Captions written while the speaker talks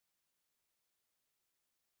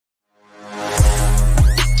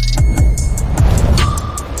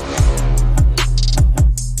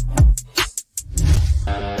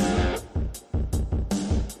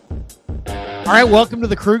All right, welcome to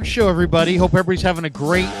the Krueger Show, everybody. Hope everybody's having a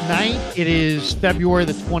great night. It is February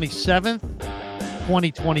the 27th,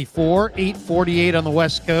 2024, 8:48 on the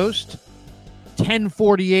West Coast,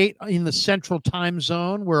 10:48 in the Central Time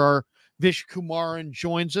Zone, where our Vish Kumaran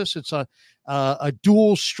joins us. It's a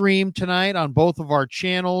dual stream tonight on both of our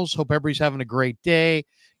channels. Hope everybody's having a great day.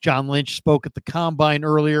 John Lynch spoke at the Combine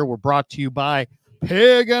earlier. We're brought to you by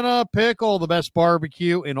Pig and a Pickle, the best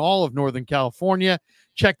barbecue in all of Northern California.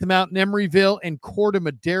 Check them out in Emeryville and Corte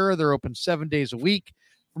Madera. They're open 7 days a week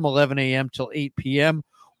from 11 a.m. till 8 p.m.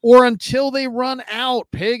 or until they run out.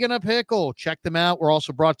 Pig and a Pickle. Check them out. We're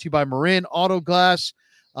also brought to you by Marin Auto Glass,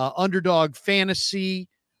 Underdog Fantasy,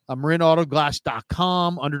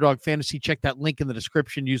 MarinAutoGlass.com. Underdog Fantasy. Check that link in the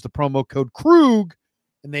description. Use the promo code Krug,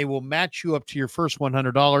 and they will match you up to your first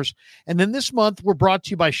 $100. And then this month, we're brought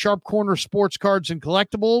to you by Sharp Corner Sports Cards and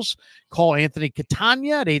Collectibles. Call Anthony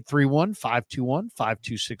Catania at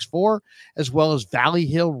 831-521-5264, as well as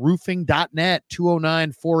ValleyHillRoofing.net,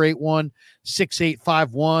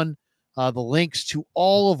 209-481-6851. The links to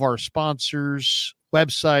all of our sponsors'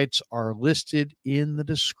 websites are listed in the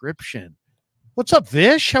description. What's up,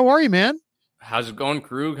 Vish? How are you, man? How's it going,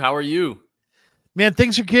 Krug? How are you? Man,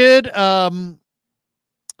 things are good.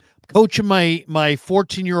 Coaching my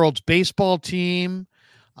 14-year-old's baseball team.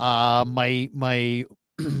 My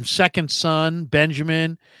second son,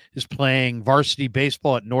 Benjamin, is playing varsity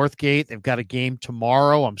baseball at Northgate. They've got a game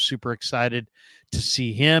tomorrow. I'm super excited to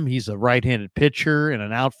see him. He's a right-handed pitcher and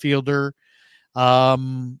an outfielder. I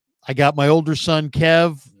got my older son,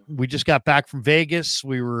 Kev. We just got back from Vegas.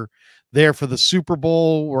 We were there for the Super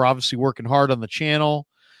Bowl. We're obviously working hard on the channel.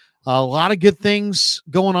 A lot of good things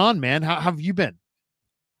going on, man. How have you been?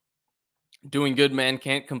 Doing good, man.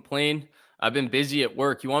 Can't complain. I've been busy at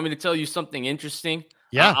work. You want me to tell you something interesting?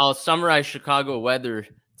 Yeah. I'll summarize Chicago weather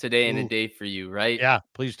today in a day for you, right? Yeah,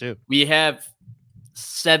 please do. We have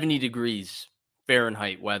 70 degrees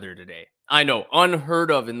Fahrenheit weather today. I know, unheard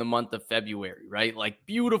of in the month of February, right? Like,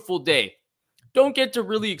 beautiful day. Don't get to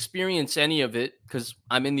really experience any of it because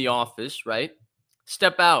I'm in the office, right?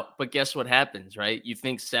 Step out, but guess what happens, right? You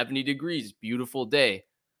think 70 degrees, beautiful day.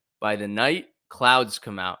 By the night, clouds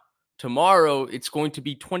come out. Tomorrow, it's going to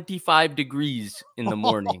be 25 degrees in the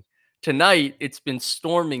morning. Tonight, it's been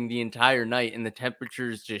storming the entire night, and the temperature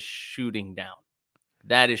is just shooting down.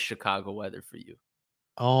 That is Chicago weather for you.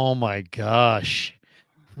 Oh, my gosh.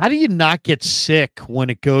 How do you not get sick when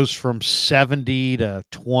it goes from 70 to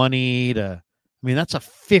 20 to... I mean, that's a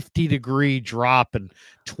 50-degree drop in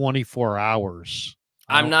 24 hours.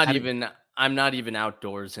 I'm not even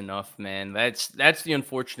outdoors enough, man. That's the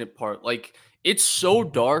unfortunate part. Like, it's so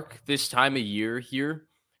dark this time of year here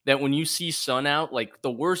that when you see sun out, like,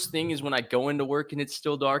 the worst thing is when I go into work and it's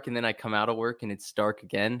still dark, and then I come out of work and it's dark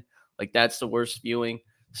again. Like, that's the worst feeling.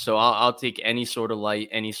 So I'll take any sort of light,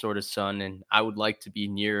 any sort of sun, and I would like to be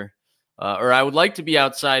near, or I would like to be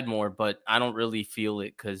outside more, but I don't really feel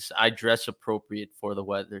it because I dress appropriate for the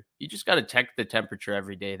weather. You just got to check the temperature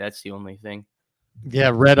every day. That's the only thing.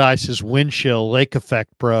 Yeah, Red Eye says wind chill, lake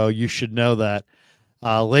effect, bro. You should know that.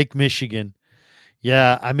 Lake Michigan.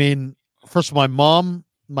 Yeah, I mean, first of all,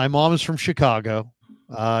 my mom is from Chicago.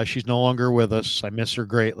 She's no longer with us. I miss her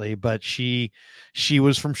greatly, but she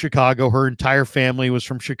was from Chicago. Her entire family was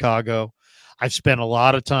from Chicago. I've spent a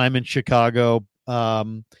lot of time in Chicago.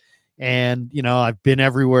 And, you know, I've been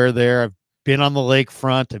everywhere there. I've been on the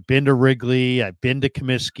lakefront. I've been to Wrigley. I've been to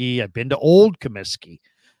Comiskey. I've been to Old Comiskey.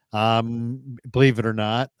 Believe it or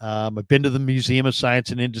not. I've been to the Museum of Science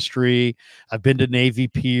and Industry. I've been to Navy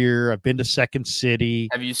Pier. I've been to Second City.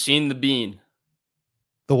 Have you seen the Bean?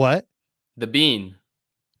 The what? The Bean.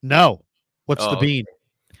 No. What's the Bean?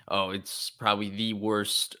 Oh, it's probably the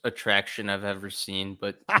worst attraction I've ever seen,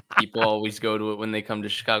 but people always go to it when they come to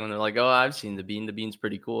Chicago, and they're like, oh, I've seen the Bean. The Bean's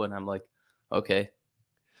pretty cool. And I'm like, okay.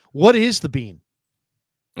 What is the Bean?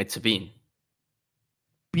 It's a bean.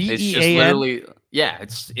 B-E-A-N? It's just literally, yeah,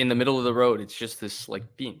 it's in the middle of the road. It's just this,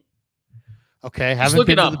 like, bean. Okay, just look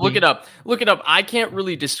it up. Look it up. Look it up. I can't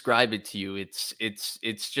really describe it to you. It's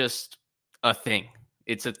just a thing.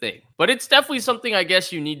 It's a thing. But it's definitely something I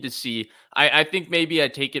guess you need to see. I think maybe I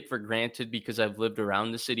take it for granted because I've lived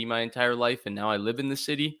around the city my entire life, and now I live in the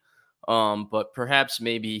city. But perhaps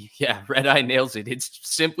maybe, yeah, Red Eye nails it. It's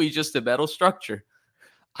simply just a metal structure.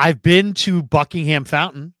 I've been to Buckingham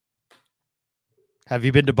Fountain. Have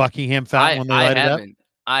you been to Buckingham Fountain when they light it up?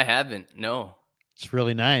 I haven't. No. It's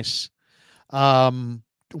really nice.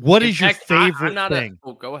 What is your favorite thing?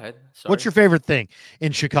 Go ahead. Sorry. What's your favorite thing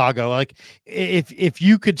in Chicago? Like, if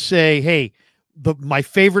you could say, hey, my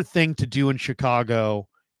favorite thing to do in Chicago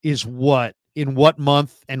is what? In what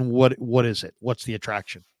month and what is it? What's the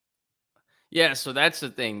attraction? Yeah, so that's the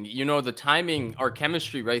thing. The timing, our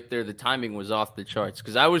chemistry right there, the timing was off the charts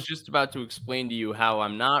because I was just about to explain to you how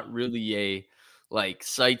I'm not really a like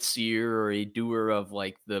sightseer or a doer of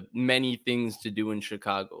like the many things to do in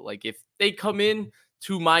Chicago. Like if they come in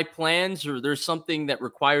to my plans or there's something that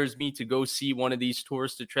requires me to go see one of these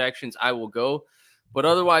tourist attractions, I will go. But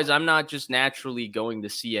otherwise, I'm not just naturally going to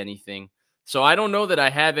see anything. So I don't know that I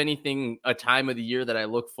have anything a time of the year that I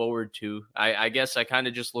look forward to. I guess I kind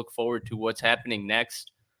of just look forward to what's happening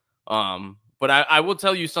next. But I will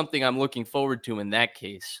tell you something I'm looking forward to in that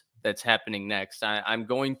case that's happening next. I'm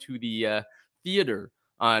going to the theater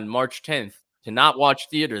on March 10th to not watch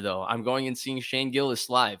theater though. I'm going and seeing Shane Gillis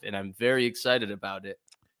live, and I'm very excited about it.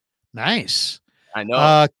 Nice. I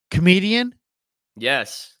know. Comedian.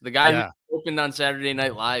 Yes, the guy who Yeah. opened on Saturday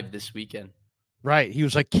Night Live this weekend. Right. He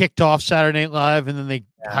was like kicked off Saturday Night Live and then they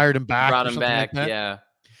Yeah, hired him back brought or him something like back. that. Yeah.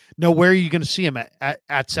 No, where are you going to see him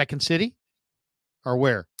at Second City or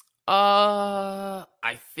where? I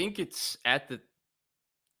think it's at the.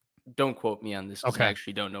 Don't quote me on this because I Okay.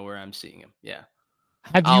 actually don't know where I'm seeing him. Yeah,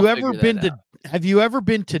 Have I'll you ever figure that been out. to have you ever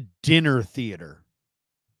been to dinner theater?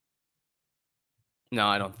 No,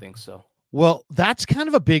 I don't think so. Well, that's kind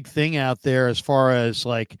of a big thing out there as far as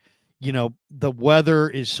like, the weather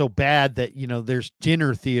is so bad that, there's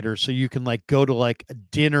dinner theater. So you can like go to like a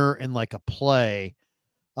dinner and like a play.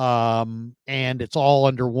 And it's all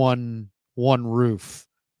under one roof.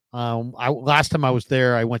 Last time I was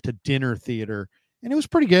there, I went to dinner theater and it was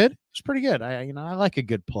pretty good. It's pretty good. I like a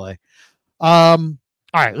good play. All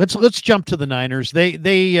right, let's jump to the Niners.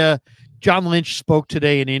 They John Lynch spoke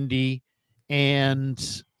today in Indy,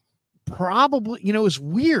 and probably, it was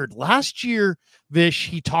weird. Last year, Vish,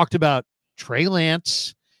 he talked about Trey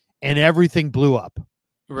Lance and everything blew up.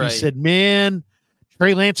 He Right. said, man,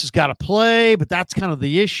 Trey Lance has got to play, but that's kind of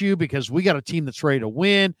the issue because we got a team that's ready to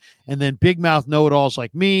win. And then big mouth know-it-alls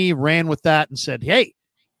like me ran with that and said, hey,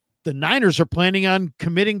 the Niners are planning on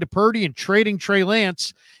committing to Purdy and trading Trey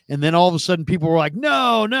Lance. And then all of a sudden people were like,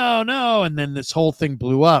 no, no, no. And then this whole thing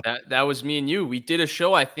blew up. That was me and you. We did a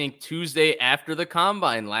show, I think, Tuesday after the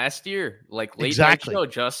combine last year, like late night show,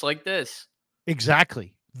 just like this.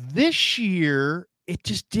 Exactly. This year, it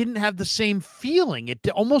just didn't have the same feeling. It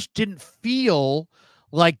almost didn't feel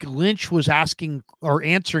like Lynch was asking or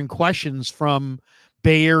answering questions from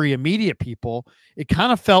Bay Area media people. It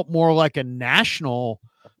kind of felt more like a national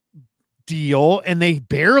deal, and they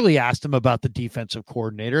barely asked him about the defensive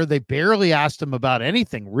coordinator. They barely asked him about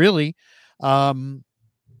anything, really.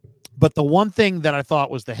 But the one thing that I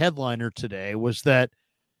thought was the headliner today was that,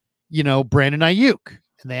 Brandon Ayuk.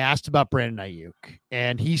 And they asked about Brandon Ayuk,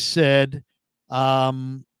 and he said,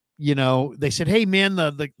 they said, hey, man,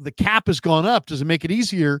 the cap has gone up. Does it make it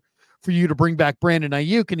easier for you to bring back Brandon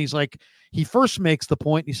Ayuk? And he's like, he first makes the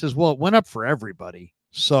point. He says, well, it went up for everybody.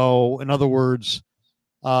 So in other words,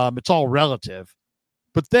 it's all relative.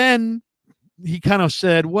 But then he kind of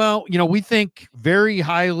said, well, we think very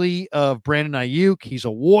highly of Brandon Ayuk. He's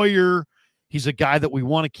a warrior. He's a guy that we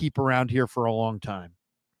want to keep around here for a long time.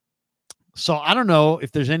 So I don't know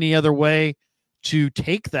if there's any other way to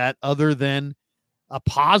take that other than a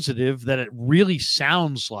positive that it really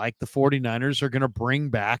sounds like the 49ers are going to bring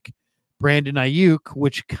back Brandon Ayuk,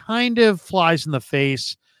 which kind of flies in the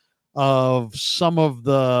face of some of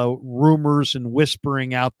the rumors and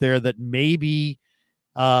whispering out there that maybe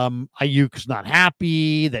Ayuk's not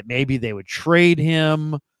happy, that maybe they would trade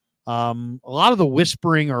him. A lot of the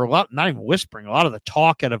whispering, or not even whispering, a lot of the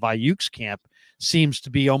talk out of Ayuk's camp seems to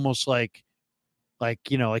be almost like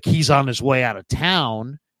he's on his way out of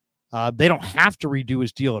town. They don't have to redo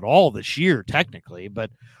his deal at all this year, technically. But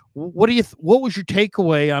what was your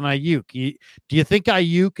takeaway on Ayuk? Do you think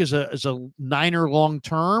Ayuk is a Niner long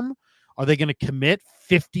term? Are they going to commit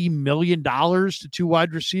 $50 million to two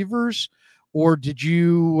wide receivers, or did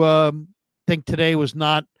you think today was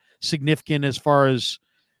not significant as far as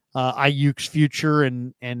Ayuk's future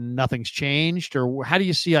and nothing's changed? Or how do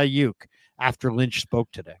you see Ayuk after Lynch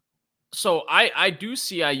spoke today? So I do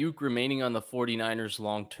see Ayuk remaining on the 49ers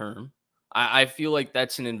long term. I feel like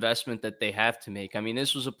that's an investment that they have to make. I mean,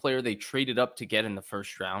 this was a player they traded up to get in the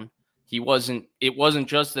first round. It wasn't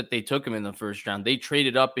just that they took him in the first round. They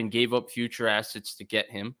traded up and gave up future assets to get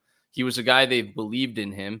him. He was a guy they've believed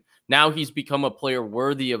in him. Now he's become a player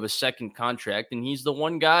worthy of a second contract, and he's the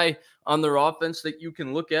one guy on their offense that you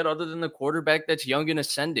can look at other than the quarterback that's young and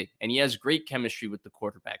ascending. And he has great chemistry with the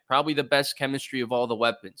quarterback, probably the best chemistry of all the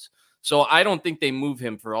weapons. So I don't think they move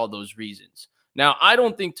him for all those reasons. Now, I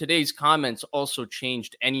don't think today's comments also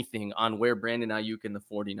changed anything on where Brandon Ayuk and the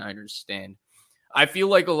 49ers stand. I feel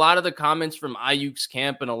like a lot of the comments from Ayuk's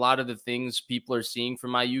camp and a lot of the things people are seeing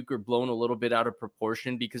from Ayuk are blown a little bit out of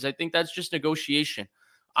proportion because I think that's just negotiation.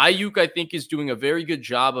 Ayuk, I think, is doing a very good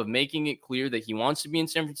job of making it clear that he wants to be in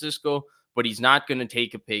San Francisco, but he's not going to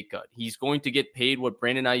take a pay cut. He's going to get paid what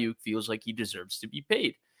Brandon Ayuk feels like he deserves to be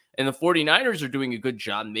paid. And the 49ers are doing a good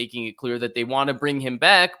job making it clear that they want to bring him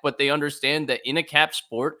back, but they understand that in a cap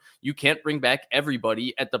sport, you can't bring back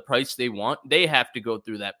everybody at the price they want. They have to go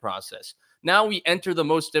through that process. Now we enter the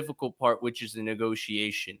most difficult part, which is the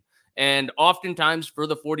negotiation. And oftentimes for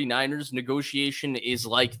the 49ers, negotiation is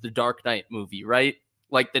like the Dark Knight movie, right?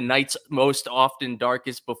 Like the night's most often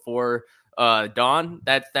darkest before dawn.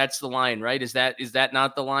 That's the line, right? Is that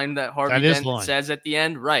not the line that Harvey Dent says at the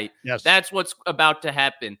end? Right. Yes. That's what's about to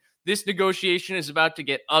happen. This negotiation is about to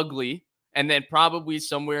get ugly. And then probably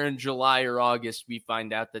somewhere in July or August, we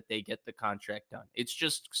find out that they get the contract done. It's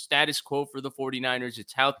just status quo for the 49ers.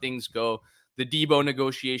 It's how things go. The Debo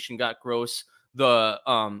negotiation got gross. The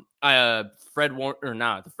Fred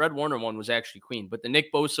Warner one was actually clean, but the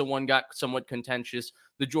Nick Bosa one got somewhat contentious.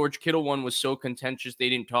 The George Kittle one was so contentious they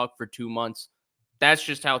didn't talk for 2 months. That's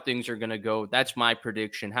just how things are going to go. That's my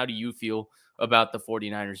prediction. How do you feel about the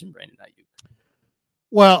 49ers and Brandon Ayuk?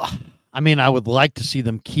 Well, I mean, I would like to see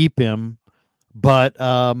them keep him, but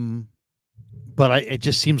it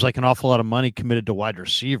just seems like an awful lot of money committed to wide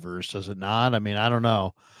receivers, does it not? I mean, I don't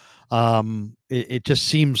know. It just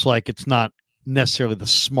seems like it's not necessarily the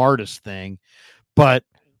smartest thing, but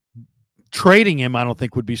trading him, I don't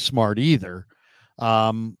think would be smart either.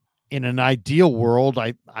 In an ideal world,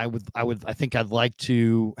 I think I'd like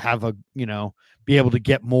to have be able to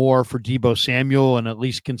get more for Deebo Samuel and at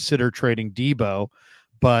least consider trading Deebo,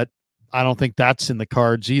 but I don't think that's in the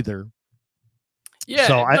cards either. Yeah.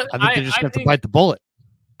 So I think they're just going to bite the bullet.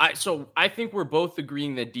 I think we're both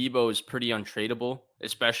agreeing that Deebo is pretty untradeable,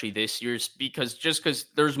 especially this year, because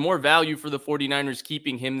there's more value for the 49ers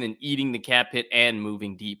keeping him than eating the cap hit and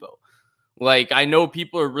moving Deebo. Like, I know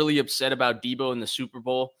people are really upset about Deebo in the Super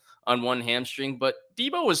Bowl on one hamstring, but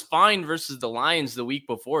Deebo was fine versus the Lions the week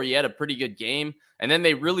before. He had a pretty good game, and then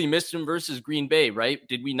they really missed him versus Green Bay, right?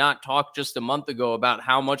 Did we not talk just a month ago about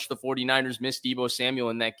how much the 49ers missed Deebo Samuel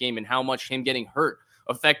in that game and how much him getting hurt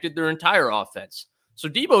affected their entire offense? So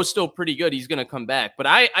Deebo's still pretty good. He's going to come back. But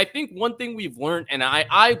I think one thing we've learned, and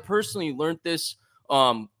I personally learned this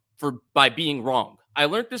by being wrong. I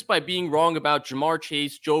learned this by being wrong about Jamar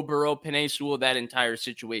Chase, Joe Burrow, Penei Sewell, that entire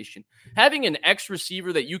situation. Having an X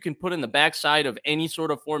receiver that you can put in the backside of any sort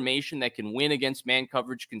of formation that can win against man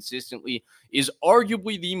coverage consistently is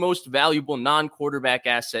arguably the most valuable non-quarterback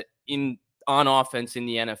asset on offense in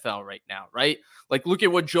the NFL right now, right? Like, look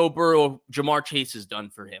at what Joe Burrow, Jamar Chase has done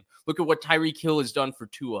for him. Look at what Tyreek Hill has done for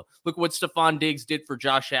Tua. Look at what Stephon Diggs did for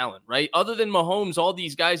Josh Allen, right? Other than Mahomes, all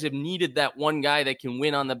these guys have needed that one guy that can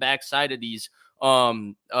win on the backside of these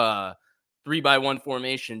 3-by-1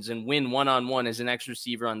 formations and win one-on-one as an X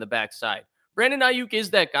receiver on the backside. Brandon Ayuk is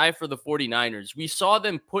that guy for the 49ers. We saw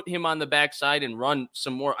them put him on the backside and run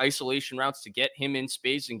some more isolation routes to get him in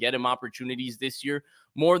space and get him opportunities this year.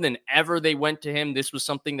 More than ever, they went to him. This was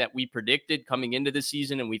something that we predicted coming into the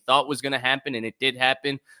season and we thought was going to happen, and it did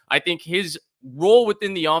happen. I think his role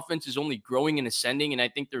within the offense is only growing and ascending, and I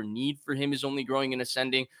think their need for him is only growing and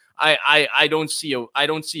ascending. I don't see a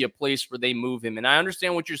place where they move him. And I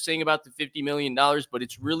understand what you're saying about the $50 million, but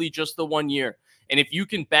it's really just the 1 year. And if you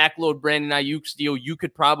can backload Brandon Ayuk's deal, you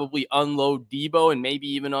could probably unload Deebo and maybe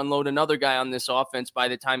even unload another guy on this offense by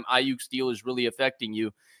the time Ayuk's deal is really affecting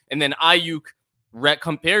you. And then Ayuk,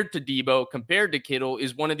 compared to Deebo, compared to Kittle,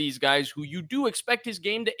 is one of these guys who you do expect his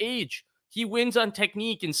game to age. He wins on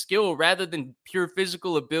technique and skill rather than pure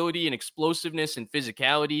physical ability and explosiveness and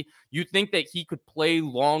physicality. You think that he could play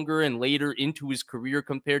longer and later into his career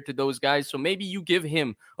compared to those guys. So maybe you give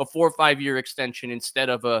him a 4 or 5 year extension instead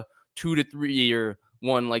of a 2 to 3 year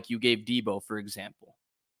one like you gave Deebo, for example.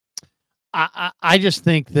 I just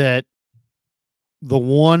think that the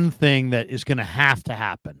one thing that is going to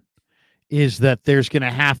happen is that there's going to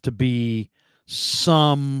have to be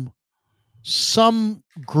some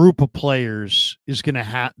group of players they're going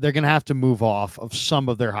to have to move off of some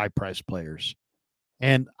of their high price players.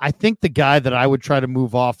 And I think the guy that I would try to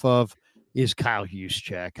move off of is Kyle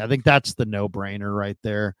Juszczyk. I think that's the no brainer right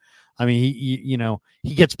there. I mean,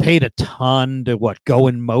 he gets paid a ton to go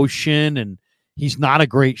in motion, and he's not a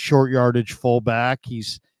great short yardage fullback.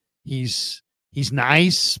 He's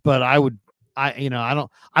nice, but I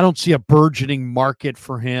don't see a burgeoning market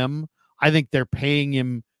for him. I think they're paying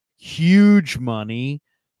him huge money,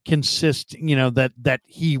 that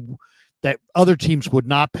other teams would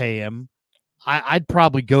not pay him. I'd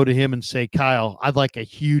probably go to him and say, Kyle, I'd like a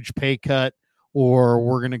huge pay cut, or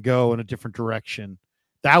we're going to go in a different direction.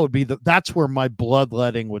 That's where my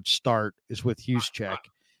bloodletting would start, is with Juszczyk.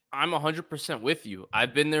 I'm 100% with you.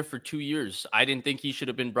 I've been there for 2 years. I didn't think he should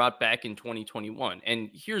have been brought back in 2021. And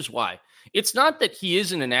here's why. It's not that he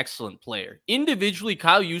isn't an excellent player. Individually,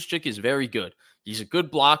 Kyle Juszczyk is very good. He's a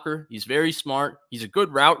good blocker. He's very smart. He's a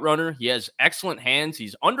good route runner. He has excellent hands.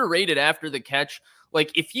 He's underrated after the catch.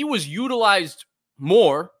 Like, if he was utilized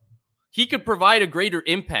more, he could provide a greater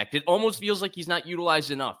impact. It almost feels like he's not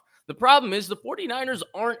utilized enough. The problem is the 49ers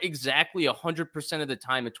aren't exactly 100% of the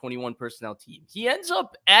time a 21 personnel team. He ends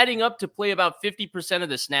up adding up to play about 50% of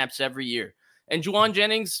the snaps every year. And Juwan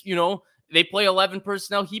Jennings, they play 11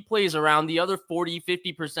 personnel. He plays around the other 40,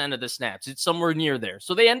 50% of the snaps. It's somewhere near there.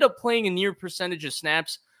 So they end up playing a near percentage of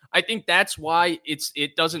snaps. I think that's why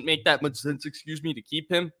it doesn't make that much sense, to keep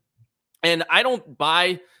him. And I don't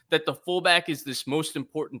buy that the fullback is this most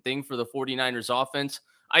important thing for the 49ers offense.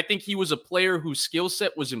 I think he was a player whose skill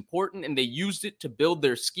set was important, and they used it to build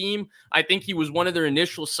their scheme. I think he was one of their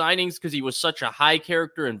initial signings because he was such a high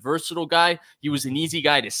character and versatile guy. He was an easy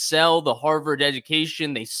guy to sell, the Harvard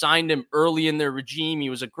education. They signed him early in their regime. He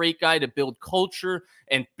was a great guy to build culture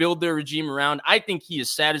and build their regime around. I think he has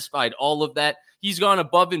satisfied all of that. He's gone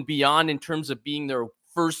above and beyond in terms of being their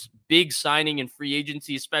first big signing in free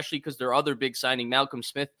agency, especially because their other big signing, Malcolm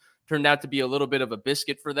Smith, turned out to be a little bit of a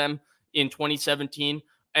biscuit for them in 2017.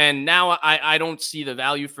 And now I don't see the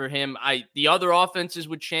value for him. The other offenses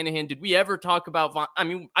with Shanahan, did we ever talk about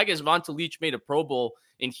I guess Vonta Leach made a Pro Bowl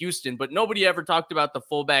in Houston, but nobody ever talked about the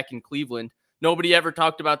fullback in Cleveland. Nobody ever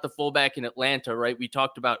talked about the fullback in Atlanta, right? We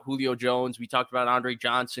talked about Julio Jones. We talked about Andre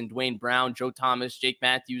Johnson, Dwayne Brown, Joe Thomas, Jake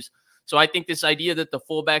Matthews. So I think this idea that the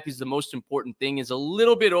fullback is the most important thing is a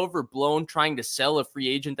little bit overblown, trying to sell a free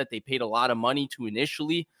agent that they paid a lot of money to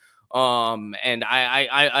initially. And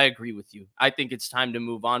I agree with you. I think it's time to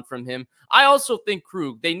move on from him. I also think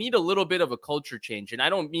Krug, they need a little bit of a culture change. And I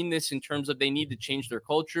don't mean this in terms of they need to change their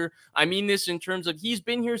culture. I mean this in terms of he's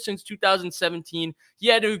been here since 2017. He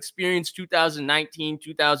had to experience 2019,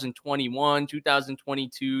 2021,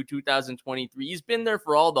 2022, 2023. He's been there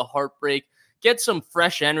for all the heartbreak. Get some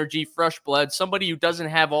fresh energy, fresh blood, somebody who doesn't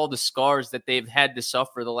have all the scars that they've had to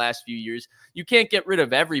suffer the last few years. You can't get rid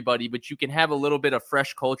of everybody, but you can have a little bit of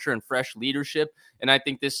fresh culture and fresh leadership. And I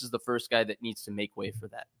think this is the first guy that needs to make way for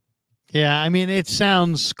that. Yeah, I mean, it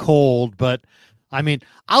sounds cold, but I mean,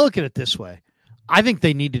 I'll look at it this way. I think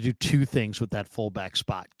they need to do two things with that fullback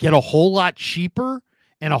spot. Get a whole lot cheaper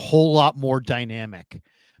and a whole lot more dynamic,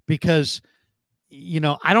 because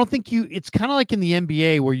I don't think it's kind of like in the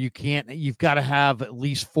NBA where you've got to have at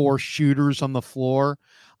least 4 shooters on the floor.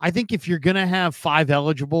 I think if you're going to have 5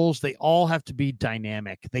 eligibles, they all have to be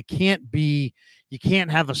dynamic. You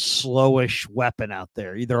can't have a slowish weapon out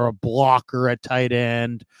there, either a blocker at tight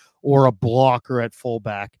end or a blocker at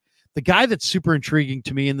fullback. The guy that's super intriguing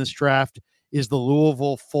to me in this draft is the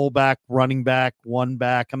Louisville fullback, running back, one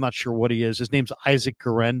back. I'm not sure what he is. His name's Isaac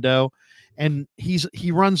Guerendo, and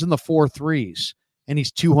he runs in the 4.3s. And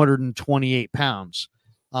he's 228 pounds.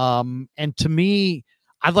 And to me,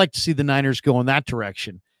 I'd like to see the Niners go in that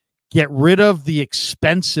direction. Get rid of the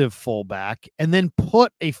expensive fullback and then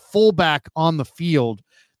put a fullback on the field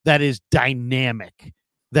that is dynamic,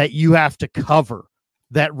 that you have to cover,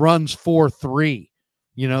 that runs 4.3,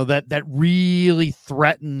 that really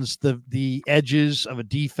threatens the edges of a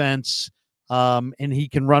defense. And he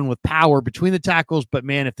can run with power between the tackles. But,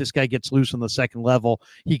 man, if this guy gets loose on the second level,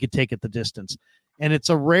 he could take it the distance. And it's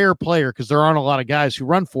a rare player because there aren't a lot of guys who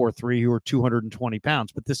run 4.3 who are 220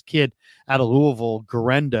 pounds. But this kid out of Louisville,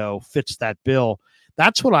 Guerendo, fits that bill.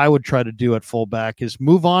 That's what I would try to do at fullback, is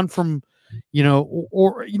move on from,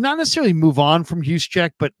 or not necessarily move on from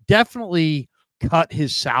Juszczyk, but definitely cut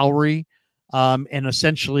his salary and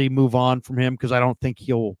essentially move on from him, because I don't think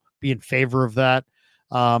he'll be in favor of that.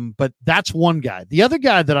 But that's one guy. The other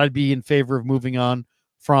guy that I'd be in favor of moving on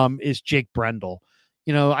from is Jake Brendel.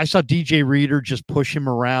 I saw DJ Reader just push him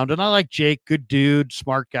around, and I like Jake, good dude,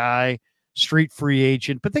 smart guy, street free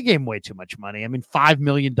agent, but they gave him way too much money. I mean, $5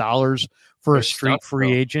 million for a street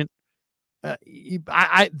free agent.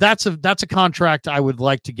 That's a contract I would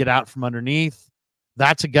like to get out from underneath.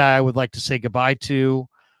 That's a guy I would like to say goodbye to.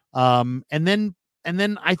 And then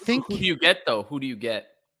I think, who do you get though? Who do you get?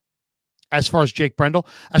 As far as Jake Brendel,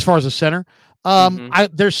 as far as a center,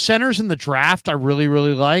 there's centers in the draft I really,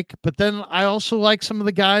 really like, but then I also like some of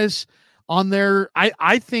the guys on there.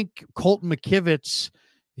 I think Colton McKivitz,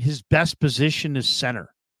 his best position is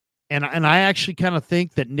center. And I actually kind of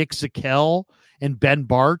think that Nick Zakel and Ben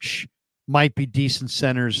Barch might be decent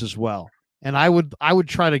centers as well. And I would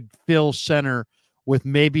try to fill center with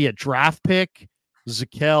maybe a draft pick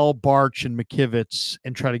Zakel, Barch, and McKivitz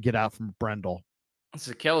and try to get out from Brendel.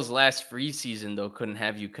 Zakel's last free season, though, couldn't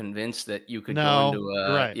have you convinced that you could go No, into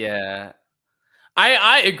you're right. yeah.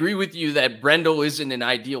 I agree with you that Brendel isn't an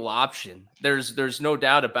ideal option. There's no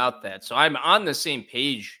doubt about that. So I'm on the same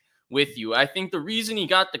page with you. I think the reason he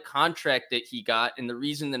got the contract that he got and the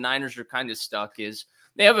reason the Niners are kind of stuck is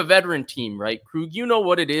they have a veteran team, right? Krug, you know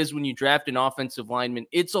what it is when you draft an offensive lineman.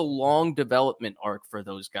 It's a long development arc for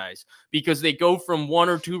those guys because they go from one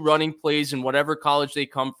or two running plays in whatever college they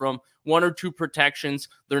come from, one or two protections.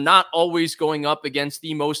 They're not always going up against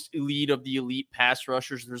the most elite of the elite pass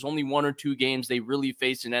rushers. There's only one or two games they really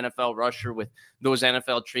face an NFL rusher with those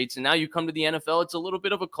NFL traits. And now you come to the NFL, it's a little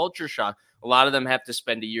bit of a culture shock. A lot of them have to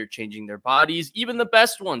spend a year changing their bodies. Even the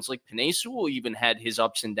best ones, like Penei Sewell, even had his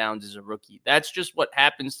ups and downs as a rookie. That's just what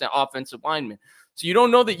happens to offensive linemen. So you don't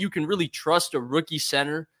know that you can really trust a rookie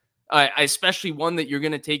center, especially one that you're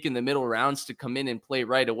going to take in the middle rounds to come in and play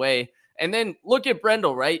right away. And then look at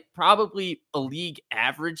Brendel, right? Probably a league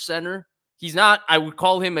average center. He's not, I would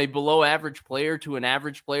call him a below average player to an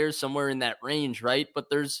average player, somewhere in that range, right? But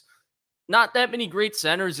there's not that many great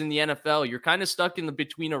centers in the NFL. You're kind of stuck in the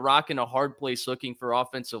between a rock and a hard place looking for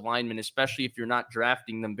offensive linemen, especially if you're not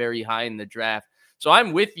drafting them very high in the draft. So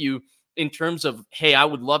I'm with you in terms of, hey, I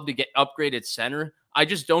would love to get upgraded center. I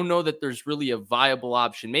just don't know that there's really a viable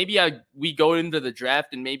option. Maybe we go into the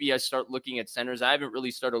draft and maybe I start looking at centers. I haven't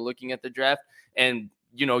really started looking at the draft, and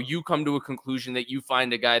you come to a conclusion that you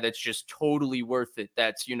find a guy that's just totally worth it.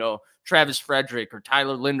 That's Travis Frederick or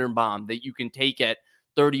Tyler Linderbaum that you can take at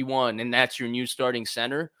 31, and that's your new starting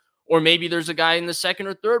center. Or maybe there's a guy in the second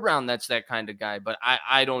or third round that's that kind of guy, but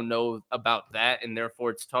I don't know about that, and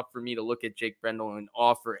therefore it's tough for me to look at Jake Brendel and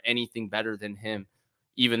offer anything better than him,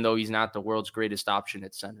 even though he's not the world's greatest option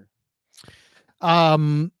at center.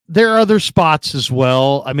 There are other spots as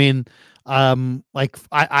well. I mean, like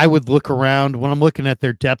I would look around when I'm looking at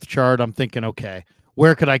their depth chart. I'm thinking, okay,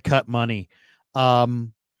 where could I cut money?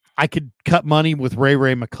 I could cut money with Ray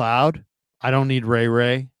McLeod. I don't need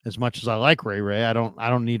Ray as much as I like Ray. I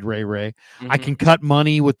don't need Ray. Mm-hmm. I can cut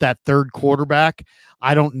money with that third quarterback.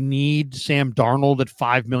 I don't need Sam Darnold at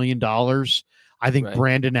 $5 million. I think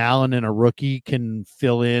Brandon Allen and a rookie can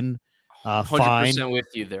fill in 100% with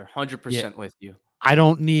you there. 100% with you. I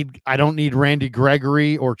don't need Randy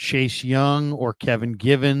Gregory or Chase Young or Kevin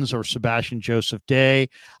Givens or Sebastian Joseph Day.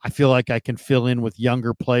 I feel like I can fill in with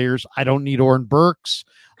younger players. I don't need Oren Burks.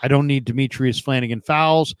 I don't need Demetrius Flanagan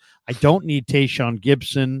Fowles. I don't need Tayshaun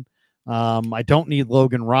Gibson. I don't need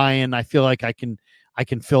Logan Ryan. I feel like I can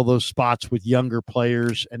fill those spots with younger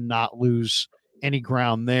players and not lose any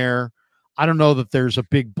ground there. I don't know that there's a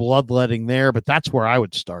big bloodletting there, but that's where I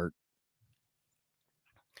would start.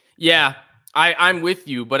 Yeah, I'm with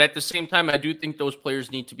you, but at the same time, I do think those players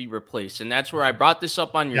need to be replaced. And that's where I brought this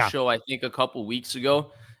up on your show, I think, a couple weeks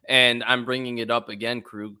ago, and I'm bringing it up again,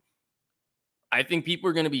 Krug. I think people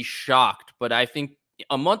are going to be shocked, but I think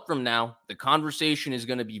a month from now, the conversation is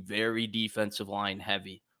going to be very defensive line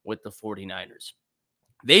heavy with the 49ers.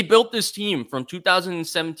 They built this team from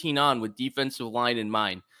 2017 on with defensive line in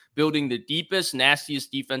mind, building the deepest, nastiest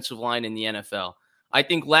defensive line in the NFL. I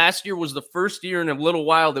think last year was the first year in a little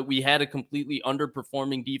while that we had a completely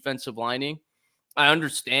underperforming defensive lining. I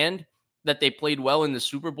understand that they played well in the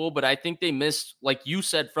Super Bowl, but I think they missed, like you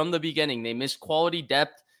said from the beginning, they missed quality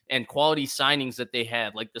depth and quality signings that they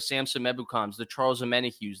had, like the Samson Ebukams, the Charles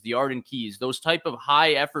Omenahues, the Arden Keys, those type of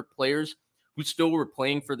high-effort players who still were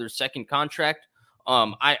playing for their second contract.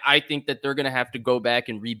 I think that they're going to have to go back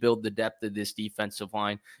and rebuild the depth of this defensive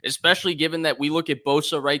line, especially given that we look at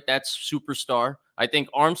Bosa, right? That's superstar. I think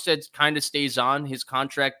Armstead kind of stays on. His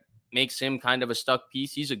contract makes him kind of a stuck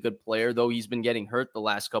piece. He's a good player, though he's been getting hurt the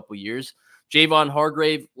last couple of years. Javon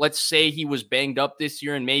Hargrave, let's say he was banged up this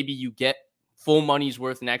year and maybe you get full money's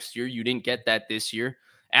worth next year. You didn't get that this year.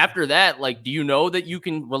 After that, like, do you know that you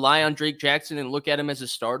can rely on Drake Jackson and look at him as a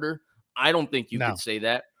starter? I don't think you could say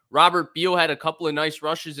that. Robert Beal had a couple of nice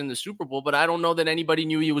rushes in the Super Bowl, but I don't know that anybody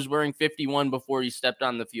knew he was wearing 51 before he stepped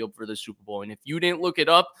on the field for the Super Bowl. And if you didn't look it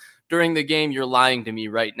up during the game, you're lying to me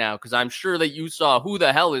right now, because I'm sure that you saw who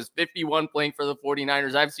the hell is 51 playing for the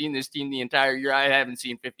 49ers. I've seen this team the entire year. I haven't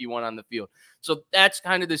seen 51 on the field. So that's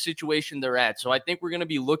kind of the situation they're at. So I think we're going to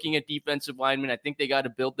be looking at defensive linemen. I think they got to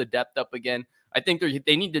build the depth up again. I think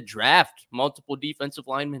they need to draft multiple defensive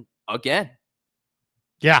linemen again.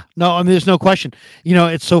 Yeah, no, I mean, there's no question.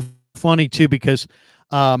 It's so funny too, because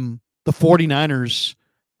the 49ers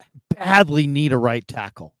badly need a right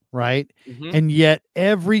tackle, right? Mm-hmm. And yet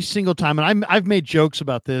every single time, and I've made jokes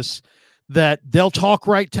about this, that they'll talk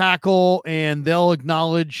right tackle and they'll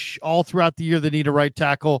acknowledge all throughout the year they need a right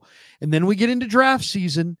tackle. And then we get into draft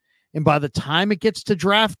season. And by the time it gets to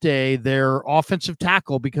draft day, their offensive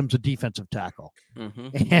tackle becomes a defensive tackle.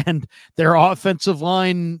 And their offensive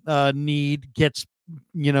line need gets,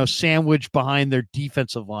 sandwiched behind their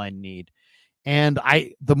defensive line need. And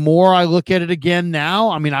the more I look at it again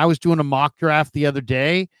now, I mean, I was doing a mock draft the other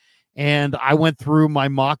day and I went through my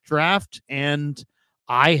mock draft and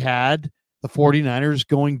I had the 49ers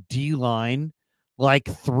going D-line like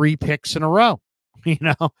 3 picks in a row,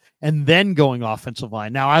 and then going offensive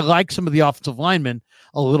line. Now, I like some of the offensive linemen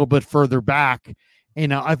a little bit further back.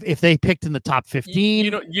 If they picked in the top 15.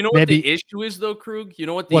 You know maybe, what the issue is, though, Krug? You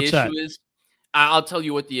know what the what's issue that? is? I'll tell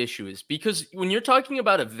you what the issue is. Because when you're talking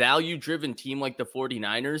about a value-driven team like the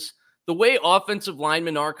 49ers, the way offensive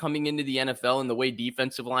linemen are coming into the NFL and the way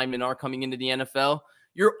defensive linemen are coming into the NFL,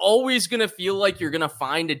 you're always going to feel like you're going to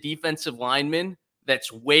find a defensive lineman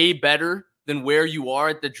that's way better than where you are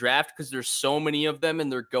at the draft because there's so many of them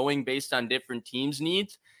and they're going based on different teams'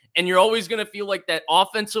 needs. And you're always going to feel like that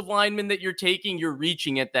offensive lineman that you're taking, you're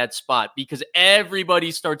reaching at that spot because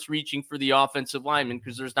everybody starts reaching for the offensive lineman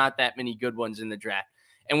because there's not that many good ones in the draft.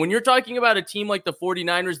 And when you're talking about a team like the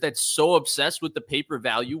 49ers that's so obsessed with the paper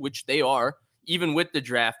value, which they are, even with the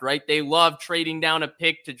draft, right? They love trading down a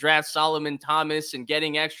pick to draft Solomon Thomas and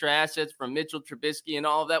getting extra assets from Mitchell Trubisky and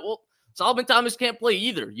all of that. Well, Solomon Thomas can't play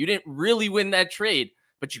either. You didn't really win that trade,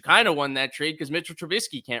 but you kind of won that trade because Mitchell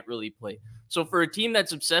Trubisky can't really play. So for a team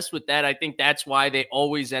that's obsessed with that, I think that's why they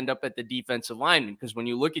always end up at the defensive lineman. Because when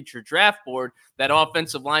you look at your draft board, that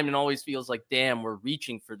offensive lineman always feels like, damn, we're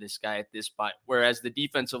reaching for this guy at this spot. Whereas the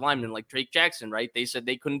defensive lineman, like Drake Jackson, right? They said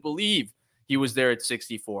they couldn't believe he was there at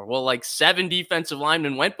 64. Well, like 7 defensive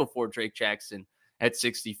linemen went before Drake Jackson at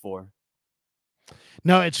 64.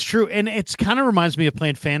 No, it's true. And it's kind of reminds me of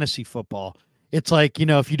playing fantasy football. It's like,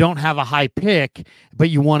 if you don't have a high pick, but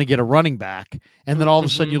you want to get a running back, and then all of a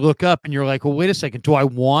sudden you look up and you're like, well, wait a second. Do I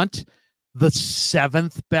want the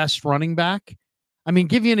 7th best running back? I mean,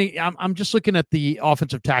 I'm just looking at the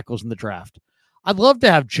offensive tackles in the draft. I'd love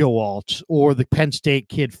to have Joe Alt or the Penn State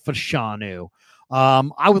kid Fashanu.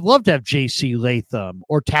 I would love to have J.C. Latham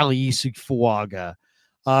or Taliesin Fuaga.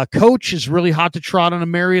 Coach is really hot to trot on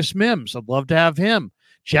Amarius Mims. I'd love to have him.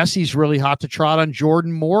 Jesse's really hot to trot on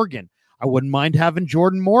Jordan Morgan. I wouldn't mind having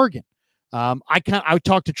Jordan Morgan. I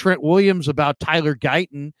talked to Trent Williams about Tyler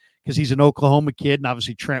Guyton because he's an Oklahoma kid, and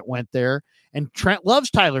obviously Trent went there. And Trent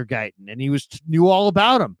loves Tyler Guyton, and he knew all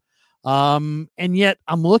about him. And yet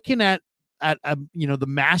I'm looking at the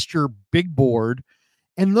master big board,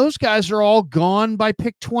 and those guys are all gone by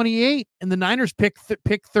pick 28, and the Niners pick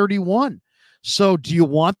 31. So do you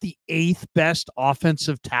want the 8th best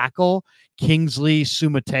offensive tackle, Kingsley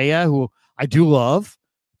Sumatea, who I do love?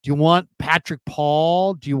 Do you want Patrick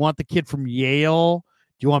Paul? Do you want the kid from Yale?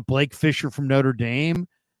 Do you want Blake Fisher from Notre Dame?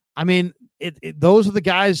 I mean, those are the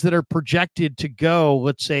guys that are projected to go,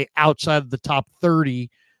 let's say, outside of the top 30,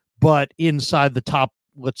 but inside the top,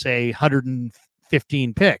 let's say,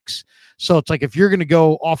 115 picks. So it's like if you're going to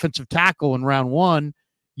go offensive tackle in round 1,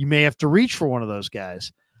 you may have to reach for one of those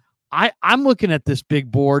guys. I'm looking at this big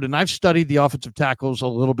board, and I've studied the offensive tackles a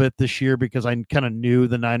little bit this year because I kind of knew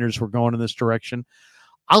the Niners were going in this direction.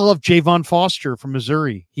 I love Javon Foster from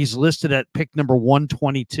Missouri. He's listed at pick number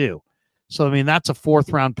 122. So, I mean, that's a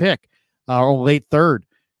 4th round pick or late 3rd.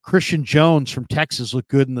 Christian Jones from Texas looked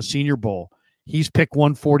good in the Senior Bowl. He's pick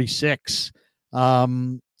 146. I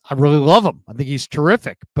really love him. I think he's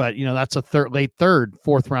terrific, but that's a late 3rd,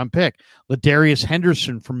 4th round pick. Ladarius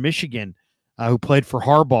Henderson from Michigan, who played for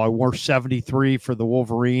Harbaugh, wore 73 for the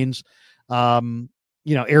Wolverines.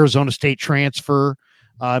 Arizona State transfer.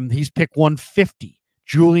 He's pick 150.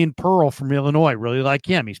 Julian Pearl from Illinois, really like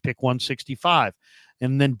him. He's pick 165.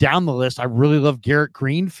 And then down the list, I really love Garrett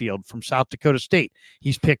Greenfield from South Dakota State.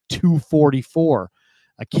 He's picked 244.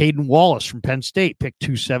 Caden Wallace from Penn State picked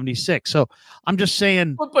 276. So I'm just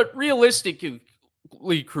saying. But realistically,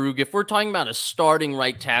 Krug, if we're talking about a starting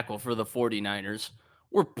right tackle for the 49ers,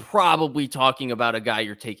 we're probably talking about a guy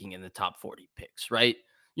you're taking in the top 40 picks, right?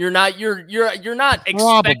 You're not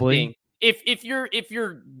expecting if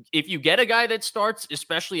you get a guy that starts,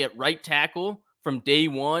 especially at right tackle from day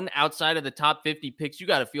one, outside of the top 50 picks, you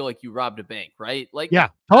got to feel like you robbed a bank, right? Like, yeah,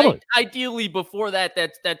 totally. Ideally, before that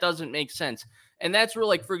doesn't make sense. And that's where,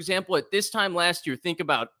 like, for example, at this time last year, think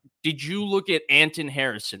about, did you look at Anton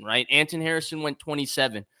Harrison, right? Anton Harrison went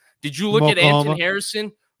 27. Did you look at Anton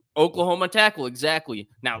Harrison? Oklahoma tackle, exactly.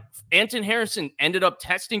 Now, Anton Harrison ended up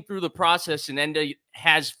testing through the process and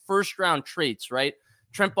has first-round traits, right?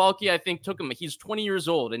 Trent Baalke, I think, took him. He's 20 years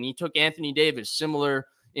old, and he took Anthony Davis, similar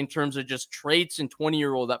in terms of just traits and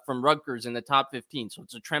 20-year-old up from Rutgers in the top 15. So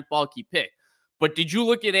it's a Trent Baalke pick. But did you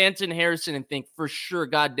look at Anton Harrison and think, for sure,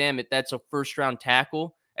 God damn it, that's a first-round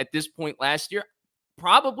tackle at this point last year?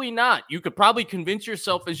 Probably not. You could probably convince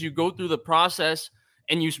yourself as you go through the process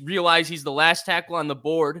and you realize he's the last tackle on the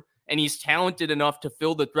board and he's talented enough to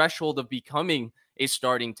fill the threshold of becoming a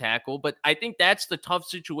starting tackle. But I think that's the tough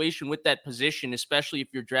situation with that position, especially if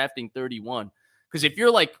you're drafting 31. Because if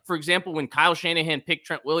you're like, for example, when Kyle Shanahan picked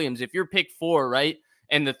Trent Williams, if you're pick 4, right,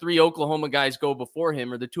 and the 3 Oklahoma guys go before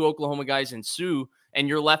him, or the 2 Oklahoma guys and Sue, and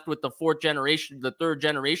you're left with the third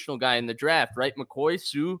generational guy in the draft, right? McCoy,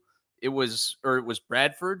 Sue, it was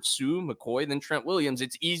Bradford, Sue, McCoy, then Trent Williams.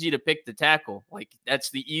 It's easy to pick the tackle. Like, that's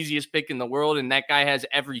the easiest pick in the world, and that guy has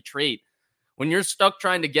every trait. When you're stuck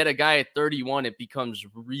trying to get a guy at 31, it becomes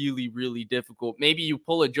really, really difficult. Maybe you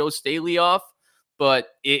pull a Joe Staley off, but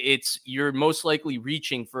you're most likely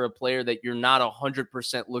reaching for a player that you're not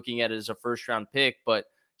 100% looking at as a first-round pick, but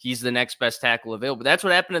he's the next best tackle available. That's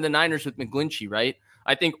what happened to the Niners with McGlinchey, right?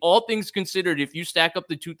 I think all things considered, if you stack up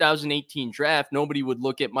the 2018 draft, nobody would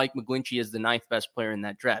look at Mike McGlinchey as the 9th best player in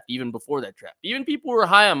that draft, even before that draft. Even people were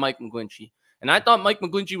high on Mike McGlinchey. And I thought Mike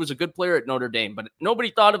McGlinchey was a good player at Notre Dame, but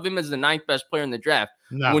nobody thought of him as the 9th best player in the draft.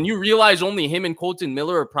 No. When you realize only him and Colton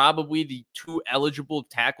Miller are probably the 2 eligible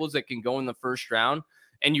tackles that can go in the first round,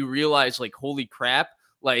 and you realize, like, holy crap,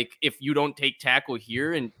 like, if you don't take tackle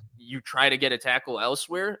here and you try to get a tackle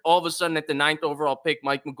elsewhere, all of a sudden at the 9th overall pick,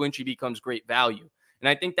 Mike McGlinchey becomes great value. And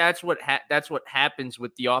I think that's what happens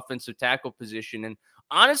with the offensive tackle position. And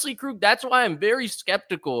honestly, Krug, that's why I'm very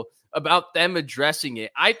skeptical about them addressing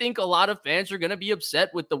it. I think a lot of fans are going to be upset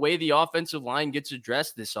with the way the offensive line gets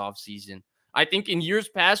addressed this offseason. I think in years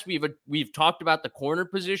past, we've talked about the corner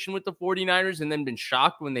position with the 49ers and then been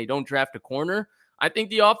shocked when they don't draft a corner. I think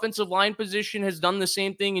the offensive line position has done the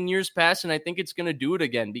same thing in years past, and I think it's going to do it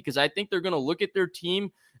again because I think they're going to look at their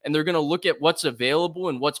team and they're going to look at what's available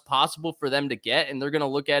and what's possible for them to get, and they're going to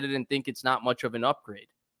look at it and think it's not much of an upgrade.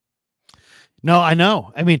 No, I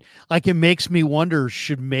know. I mean, like, it makes me wonder,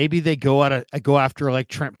 should maybe they go after like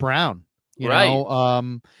Trent Brown, you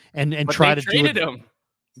know, and but try to do it.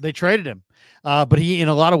 They traded him. But he, in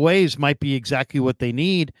a lot of ways, might be exactly what they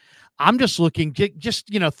need. I'm just looking,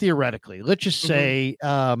 just, you know, theoretically, let's just say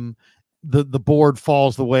the board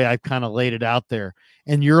falls the way I've kind of laid it out there.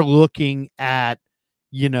 And you're looking at,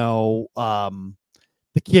 you know,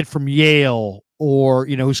 the kid from Yale, or,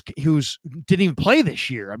 you know, who's didn't even play this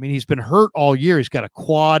year. I mean, he's been hurt all year. He's got a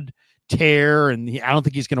quad tear, and I don't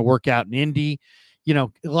think he's going to work out in Indy. You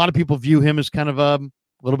know, a lot of people view him as kind of a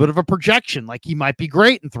little bit of a projection, like he might be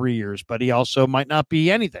great in 3 years, but he also might not be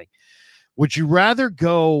anything. Would you rather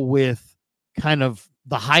go with kind of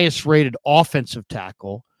the highest rated offensive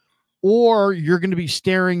tackle, or you're going to be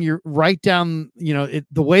staring right down, you know,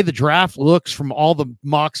 the way the draft looks from all the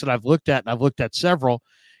mocks that I've looked at, and I've looked at several,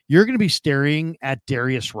 you're going to be staring at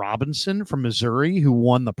Darius Robinson from Missouri, who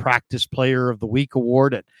won the Practice Player of the Week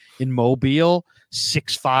award in Mobile,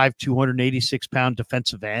 6'5", 286-pound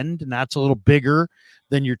defensive end, and that's a little bigger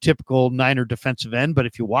than your typical Niner defensive end. But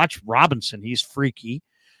if you watch Robinson, he's freaky.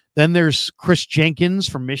 Then there's Chris Jenkins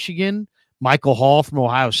from Michigan, Michael Hall from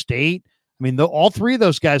Ohio State. I mean, all 3 of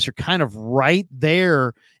those guys are kind of right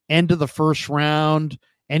there, end of the first round,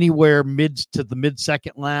 anywhere mid to the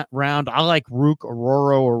mid-second round. I like Rook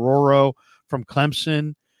Ororo from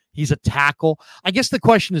Clemson. He's a tackle. I guess the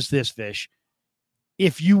question is this, Vish.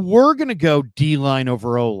 If you were going to go D-line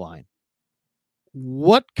over O-line,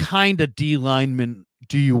 what kind of D-lineman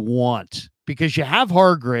do you want? Because you have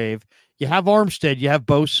Hargrave, you have Armstead, you have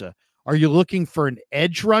Bosa. Are you looking for an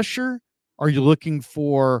edge rusher? Are you looking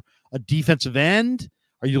for a defensive end?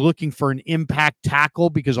 Are you looking for an impact tackle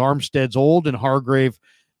because Armstead's old and Hargrave,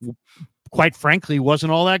 quite frankly,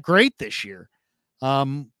 wasn't all that great this year?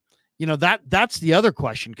 You know, that's the other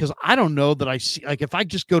question, because I don't know that I see, like, if I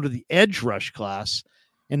just go to the edge rush class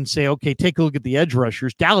and say, okay, take a look at the edge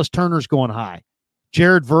rushers, Dallas Turner's going high.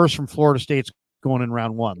 Jared Verse from Florida State's going in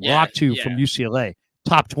round 1. Lock 2 from UCLA,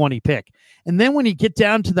 top 20 pick. And then when you get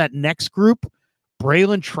down to that next group,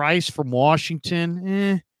 Braylon Trice from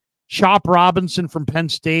Washington, Chop Robinson from Penn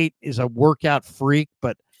State is a workout freak,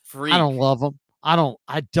 but I don't love him. I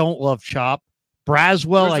don't love Chop.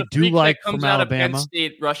 Braswell, I do like from Alabama. Penn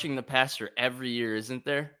State rushing the passer every year, isn't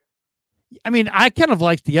there? I mean, I kind of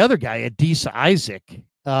like the other guy, Adisa Isaac.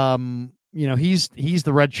 You know, he's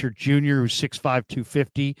the redshirt junior who's 6'5",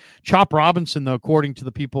 250. Chop Robinson, though, according to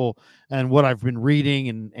the people and what I've been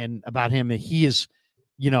reading and about him, he is,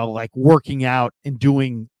 you know, like working out and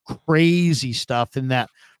doing crazy stuff in that.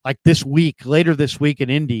 Like later this week in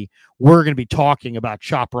Indy, we're going to be talking about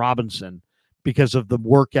Chop Robinson because of the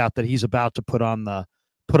workout that he's about to put on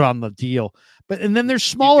the deal. And then there's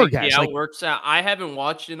smaller guys. He outworks out. I haven't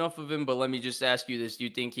watched enough of him, but let me just ask you this: do you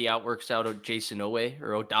think he outworks out Jason Owe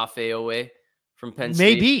or Odafe Owe from Penn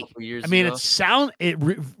State Maybe. a couple years I mean, ago?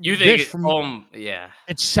 You Vish, think yeah.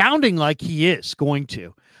 It's sounding like he is going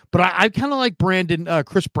to. But I kind of like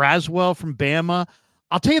Chris Braswell from Bama.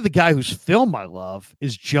 I'll tell you the guy whose film I love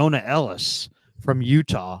is Jonah Ellis from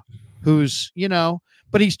Utah, who's,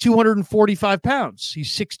 but he's 245 pounds. He's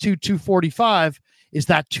 6'2", 245. Is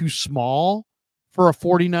that too small for a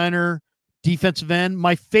 49er defensive end?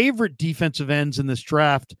 My favorite defensive ends in this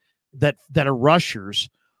draft that are rushers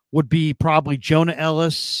would be probably Jonah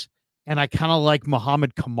Ellis, and I kind of like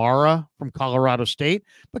Muhammad Kamara from Colorado State.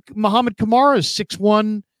 But Muhammad Kamara is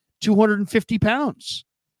 6'1", 250 pounds.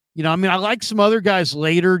 I like some other guys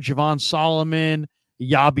later, Javon Solomon,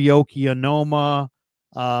 Yabioki Onoma,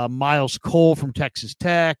 Miles Cole from Texas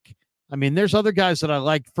Tech. There's other guys that I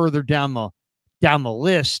like further down the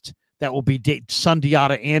list that will be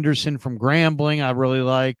Sundiata Anderson from Grambling. I really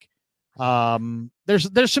like.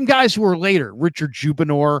 There's some guys who are later, Richard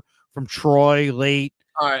Jubanor from Troy late.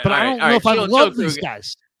 I don't know if I love these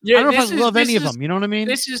guys. Yeah, I don't know if I love any of them. You know what I mean?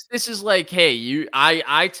 This is like, hey,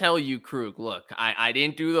 I tell you, Krug, look, I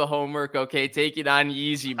didn't do the homework. Okay, take it on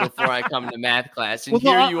easy before I come to math class. And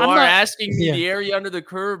you are asking me the area under the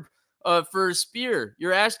curve for a spear.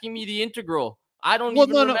 You're asking me the integral. I don't even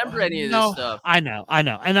remember any of this stuff. I know, and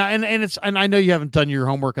I know you haven't done your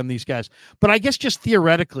homework on these guys, but I guess just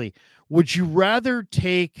theoretically, would you rather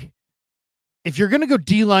take, if you're going to go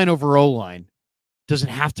D-line over O-line, does it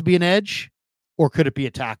have to be an edge, or could it be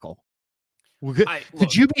a tackle?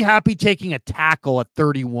 Could you be happy taking a tackle at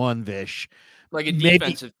 31, Vish? Like a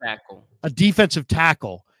defensive tackle. A defensive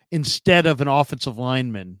tackle instead of an offensive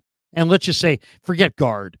lineman. And let's just say, forget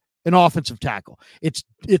guard, an offensive tackle. It's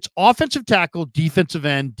offensive tackle, defensive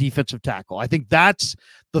end, defensive tackle. I think that's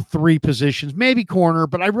the three positions, maybe corner,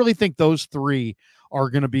 but I really think those three are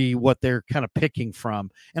going to be what they're kind of picking from.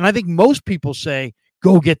 And I think most people say,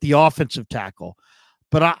 go get the offensive tackle.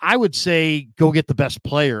 But I would say go get the best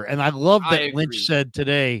player. And I love that Lynch said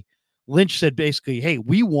today, basically, hey,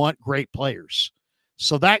 we want great players.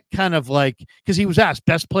 So that kind of because he was asked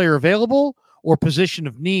best player available or position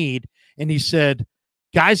of need. And he said,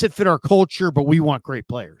 guys that fit our culture, but we want great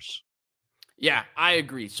players. Yeah, I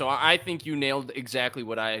agree. So I think you nailed exactly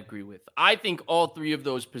what I agree with. I think all three of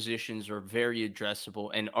those positions are very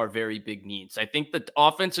addressable and are very big needs. I think the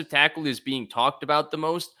offensive tackle is being talked about the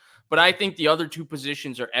most, but I think the other two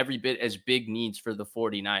positions are every bit as big needs for the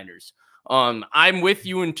 49ers. I'm with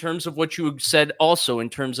you in terms of what you said also in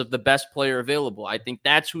terms of the best player available. I think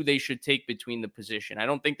that's who they should take between the position. I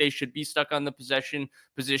don't think they should be stuck on the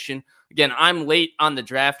position. Again, I'm late on the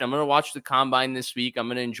draft. I'm going to watch the combine this week. I'm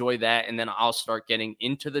going to enjoy that, and then I'll start getting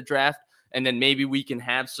into the draft, and then maybe we can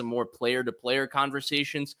have some more player-to-player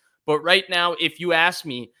conversations. But right now, if you ask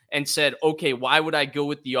me and said, okay, why would I go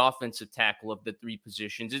with the offensive tackle of the three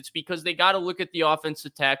positions? It's because they got to look at the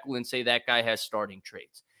offensive tackle and say that guy has starting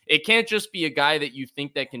traits. It can't just be a guy that you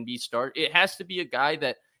think that can be start. It has to be a guy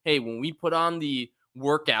that, hey, when we put on the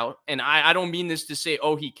workout, and I don't mean this to say,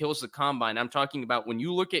 oh, he kills the combine. I'm talking about when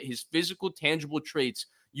you look at his physical, tangible traits,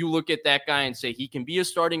 you look at that guy and say he can be a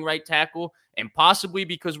starting right tackle, and possibly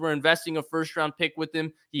because we're investing a first-round pick with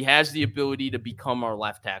him, he has the ability to become our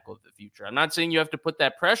left tackle of the future. I'm not saying you have to put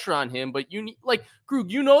that pressure on him, but you need,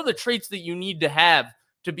 Krug, you know the traits that you need to have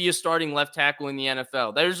to be a starting left tackle in the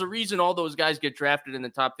NFL. There's a reason all those guys get drafted in the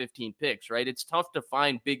top 15 picks, right? It's tough to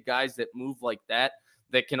find big guys that move like that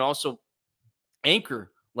can also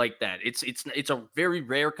anchor like that. It's a very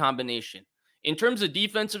rare combination. In terms of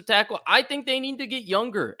defensive tackle, I think they need to get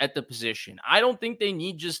younger at the position. I don't think they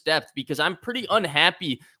need just depth because I'm pretty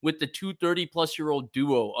unhappy with the 230-plus-year-old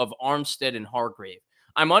duo of Armstead and Hargrave.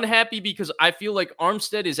 I'm unhappy because I feel like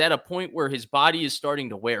Armstead is at a point where his body is starting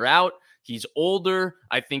to wear out. He's older.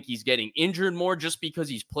 I think he's getting injured more just because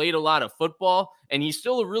he's played a lot of football, and he's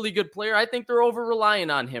still a really good player. I think they're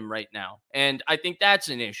over-relying on him right now, and I think that's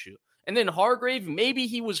an issue. And then Hargrave, maybe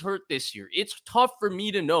he was hurt this year. It's tough for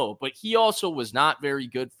me to know, but he also was not very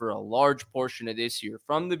good for a large portion of this year.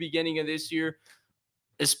 From the beginning of this year,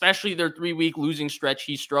 especially their 3-week losing stretch,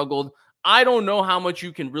 he struggled. I don't know how much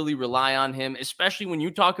you can really rely on him, especially when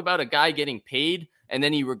you talk about a guy getting paid and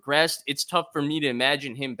then he regressed. It's tough for me to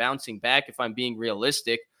imagine him bouncing back if I'm being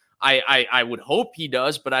realistic. I would hope he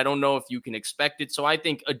does, but I don't know if you can expect it. So I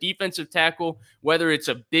think a defensive tackle, whether it's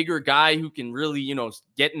a bigger guy who can really,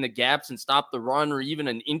 get in the gaps and stop the run, or even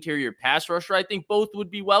an interior pass rusher, I think both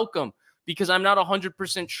would be welcome because I'm not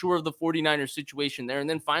 100% sure of the 49ers situation there. And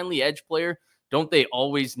then finally, edge player. Don't they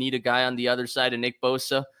always need a guy on the other side of Nick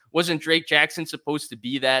Bosa? Wasn't Drake Jackson supposed to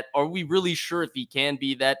be that? Are we really sure if he can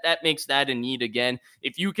be that? That makes that a need again.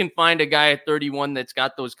 If you can find a guy at 31 that's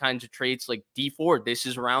got those kinds of traits like D Ford, this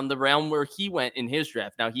is around the realm where he went in his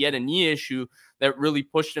draft. Now, he had a knee issue that really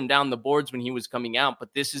pushed him down the boards when he was coming out,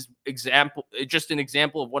 but this is just an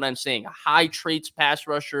example of what I'm saying. A high traits pass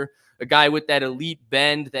rusher, a guy with that elite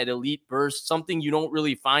bend, that elite burst, something you don't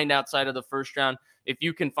really find outside of the first round. If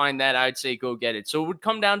you can find that, I'd say go get it. So it would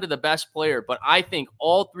come down to the best player, but I think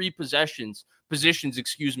all three positions,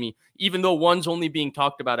 even though one's only being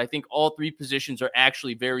talked about, I think all three positions are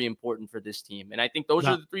actually very important for this team. And I think those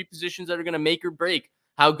are the three positions that are going to make or break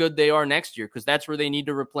how good they are next year, because that's where they need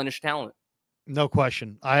to replenish talent. No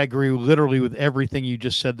question. I agree literally with everything you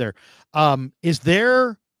just said there.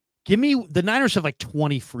 Give me, the Niners have like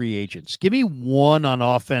 20 free agents. Give me one on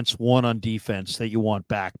offense, one on defense that you want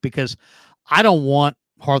back, because I don't want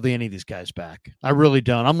hardly any of these guys back. I really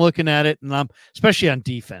don't. I'm looking at it, and I'm especially on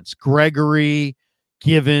defense. Gregory,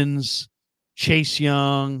 Givens, Chase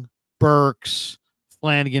Young, Burks,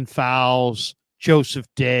 Flanagan Fowles, Joseph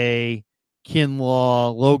Day,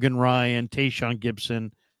 Kinlaw, Logan Ryan, Tayshaun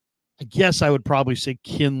Gibson. I guess I would probably say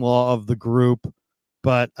Kinlaw of the group,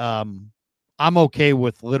 but I'm okay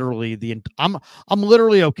with literally I'm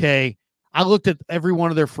literally okay. I looked at every one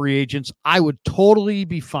of their free agents. I would totally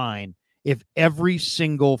be fine if every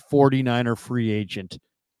single 49er free agent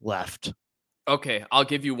left. Okay, I'll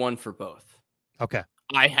give you one for both. Okay.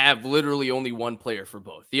 I have literally only one player for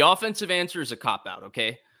both. The offensive answer is a cop-out,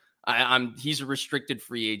 okay? He's a restricted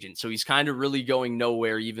free agent, so he's kind of really going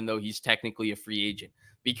nowhere, even though he's technically a free agent.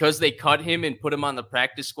 Because they cut him and put him on the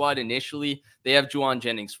practice squad initially, they have Juwan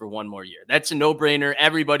Jennings for one more year. That's a no-brainer.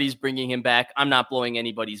 Everybody's bringing him back. I'm not blowing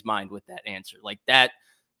anybody's mind with that answer. Like that,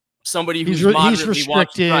 somebody who's moderately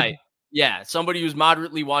restricted. Right. Yeah, somebody who's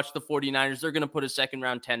moderately watched the 49ers, they're going to put a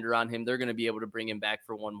second-round tender on him. They're going to be able to bring him back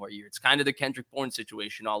for one more year. It's kind of the Kendrick Bourne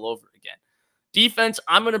situation all over again. Defense,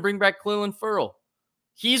 I'm going to bring back Clelin Ferrell.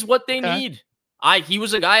 He's what they need. He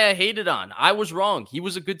was a guy I hated on. I was wrong. He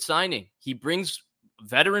was a good signing. He brings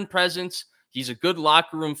veteran presence. He's a good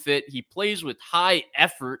locker room fit. He plays with high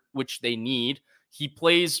effort, which they need. He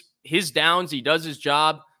plays his downs. He does his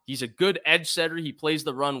job. He's a good edge setter. He plays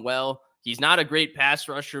the run well. He's not a great pass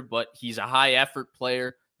rusher, but he's a high effort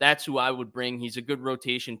player. That's who I would bring. He's a good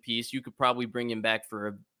rotation piece. You could probably bring him back for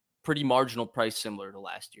a pretty marginal price similar to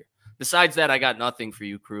last year. Besides that, I got nothing for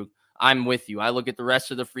you, Krug. I'm with you. I look at the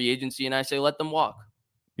rest of the free agency and I say, let them walk.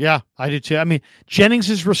 Yeah, I do too. I mean, Jennings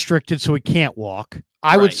is restricted, so he can't walk.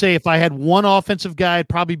 I would say if I had one offensive guy, it'd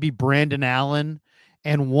probably be Brandon Allen,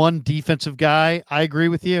 and one defensive guy. I agree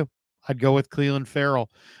with you. I'd go with Clelin Ferrell,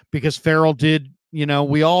 because Ferrell did,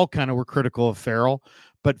 we all kind of were critical of Ferrell,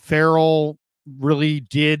 but Ferrell really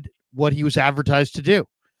did what he was advertised to do.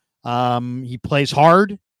 He plays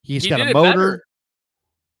hard. He's got a motor,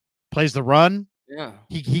 plays the run. Yeah.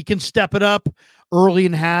 He can step it up early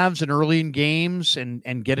in halves and early in games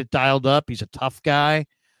and get it dialed up. He's a tough guy.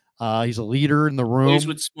 He's a leader in the room. Plays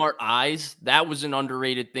with smart eyes. That was an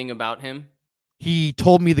underrated thing about him. He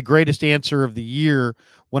told me the greatest answer of the year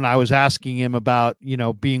when I was asking him about,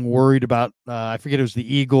 being worried about, I forget it was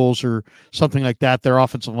the Eagles or something like that, their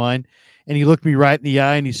offensive line. And he looked me right in the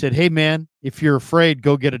eye and he said, "Hey man, if you're afraid,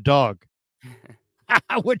 go get a dog,"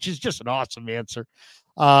 which is just an awesome answer.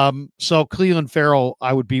 So Clelin Ferrell,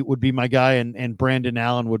 would be my guy, and Brandon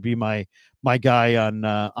Allen would be my guy on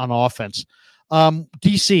offense.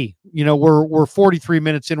 DC, we're 43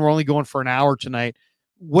 minutes in. We're only going for an hour tonight.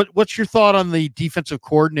 What's your thought on the defensive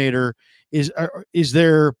coordinator? Is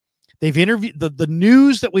there? They've interviewed the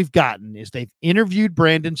news that we've gotten is they've interviewed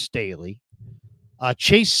Brandon Staley.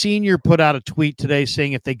 Chase Sr. put out a tweet today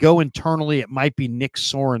saying if they go internally, it might be Nick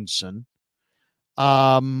Sorensen.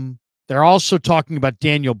 They're also talking about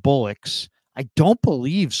Daniel Bullocks. I don't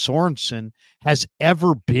believe Sorensen has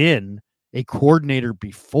ever been a coordinator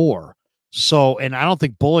before. So, and I don't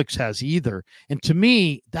think Bullocks has either. And to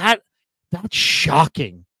me, that's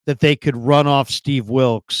shocking that they could run off Steve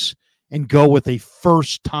Wilks and go with a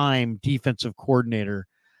first-time defensive coordinator.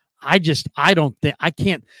 I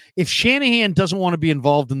can't. If Shanahan doesn't want to be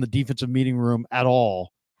involved in the defensive meeting room at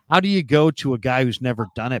all, how do you go to a guy who's never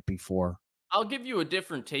done it before? I'll give you a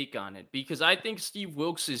different take on it, because I think Steve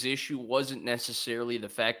Wilks' issue wasn't necessarily the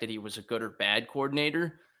fact that he was a good or bad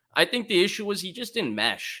coordinator. I think the issue was he just didn't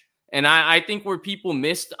mesh. And I think where people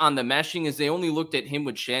missed on the meshing is they only looked at him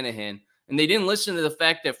with Shanahan, and they didn't listen to the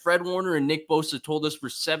fact that Fred Warner and Nick Bosa told us for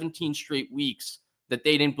 17 straight weeks that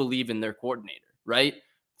they didn't believe in their coordinator, right?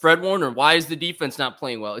 Fred Warner, why is the defense not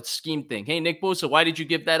playing well? It's a scheme thing. Hey, Nick Bosa, why did you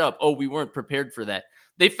give that up? Oh, we weren't prepared for that.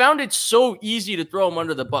 They found it so easy to throw him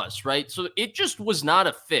under the bus, right? So it just was not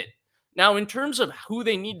a fit. Now, in terms of who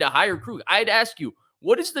they need to hire Krueger, I'd ask you,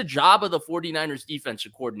 what is the job of the 49ers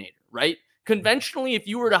defensive coordinator, right? Conventionally, if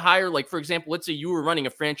you were to hire, like, for example, let's say you were running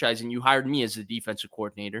a franchise and you hired me as the defensive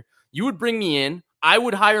coordinator, you would bring me in. I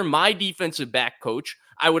would hire my defensive back coach.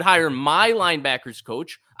 I would hire my linebackers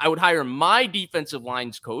coach. I would hire my defensive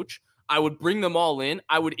lines coach. I would bring them all in.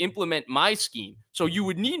 I would implement my scheme. So you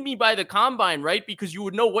would need me by the combine, right? Because you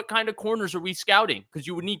would know what kind of corners are we scouting, because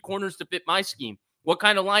you would need corners to fit my scheme. What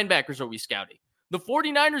kind of linebackers are we scouting? The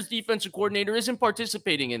 49ers defensive coordinator isn't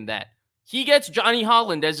participating in that. He gets Johnny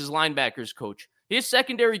Holland as his linebackers coach. His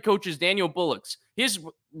secondary coach is Daniel Bullocks. His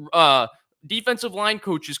defensive line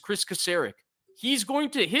coach is Chris Kasarik.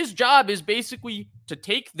 His job is basically to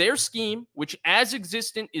take their scheme, which as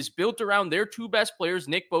existent is built around their two best players,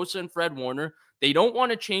 Nick Bosa and Fred Warner. They don't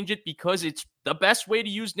want to change it because it's the best way to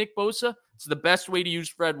use Nick Bosa. It's the best way to use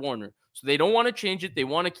Fred Warner. So they don't want to change it. They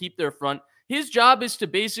want to keep their front. His job is to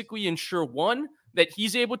basically ensure, one, that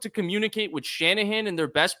he's able to communicate with Shanahan and their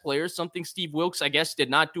best players, something Steve Wilks, I guess, did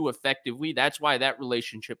not do effectively. That's why that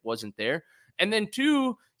relationship wasn't there. And then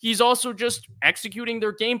two, he's also just executing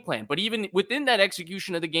their game plan. But even within that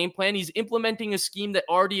execution of the game plan, he's implementing a scheme that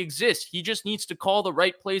already exists. He just needs to call the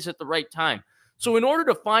right plays at the right time. So in order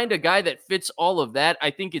to find a guy that fits all of that,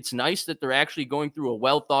 I think it's nice that they're actually going through a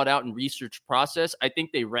well thought out and researched process. I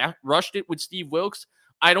think they rushed it with Steve Wilks.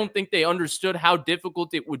 I don't think they understood how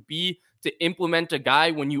difficult it would be to implement a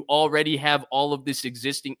guy when you already have all of this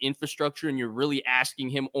existing infrastructure and you're really asking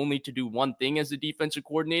him only to do one thing as the defensive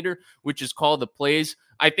coordinator, which is call the plays.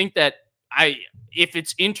 I think that if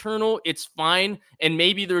it's internal, it's fine. And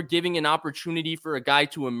maybe they're giving an opportunity for a guy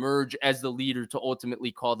to emerge as the leader to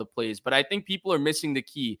ultimately call the plays. But I think people are missing the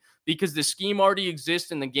key because the scheme already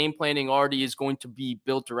exists and the game planning already is going to be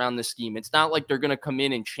built around the scheme. It's not like they're going to come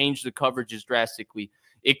in and change the coverages drastically.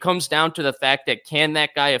 It comes down to the fact that can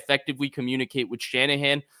that guy effectively communicate with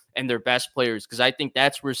Shanahan and their best players? Because I think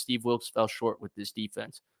that's where Steve Wilks fell short with this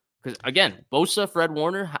defense. Because, again, Bosa, Fred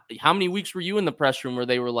Warner, how many weeks were you in the press room where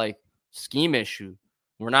they were like, scheme issue,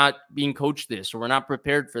 we're not being coached this, or we're not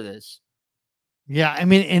prepared for this? Yeah, I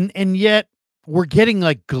mean, and yet we're getting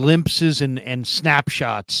like glimpses and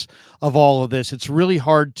snapshots of all of this. It's really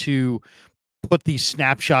hard to put these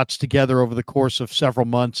snapshots together over the course of several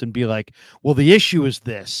months and be like, well, the issue is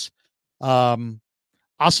this. I'll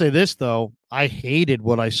say this, though. I hated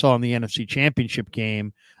what I saw in the NFC Championship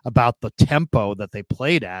game about the tempo that they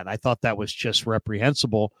played at. I thought that was just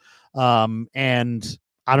reprehensible. And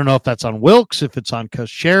I don't know if that's on Wilks, if it's on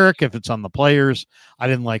Kasarik, if it's on the players. I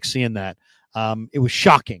didn't like seeing that. It was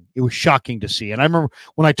shocking. It was shocking to see. And I remember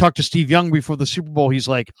when I talked to Steve Young before the Super Bowl, he's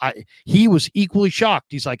like, he was equally shocked.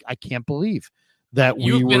 He's like, I can't believe that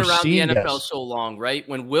You've we were been around the seeing NFL this. so long, right?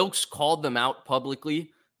 When Wilks called them out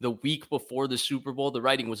publicly the week before the Super Bowl, the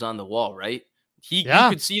writing was on the wall, right? You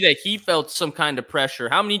could see that he felt some kind of pressure.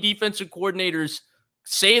 How many defensive coordinators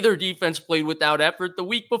say their defense played without effort the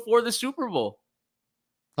week before the Super Bowl?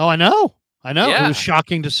 Oh, I know. Yeah. It was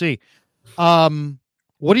shocking to see.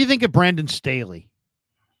 What do you think of Brandon Staley?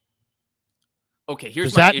 Okay,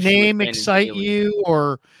 here's does my that issue name with excite Staley. you,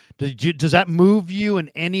 or does that move you in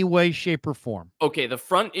any way, shape, or form? Okay, the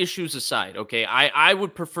front issues aside, okay, I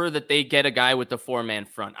would prefer that they get a guy with the four-man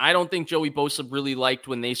front. I don't think Joey Bosa really liked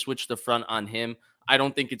when they switched the front on him. I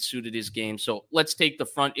don't think it suited his game. So let's take the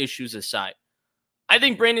front issues aside. I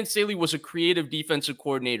think Brandon Staley was a creative defensive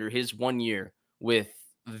coordinator his 1 year with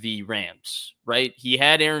the Rams, right? He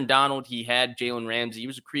had Aaron Donald. He had Jalen Ramsey. He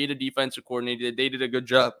was a creative defensive coordinator. They did a good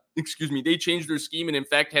job. They changed their scheme and, in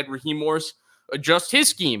fact, had Raheem Morris adjust his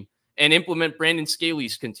scheme and implement Brandon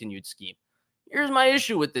Staley's continued scheme. Here's my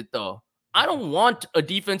issue with it, though. I don't want a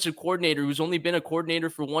defensive coordinator who's only been a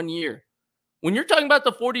coordinator for 1 year. When you're talking about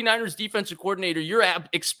the 49ers defensive coordinator, you're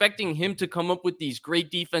expecting him to come up with these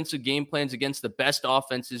great defensive game plans against the best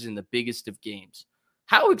offenses in the biggest of games.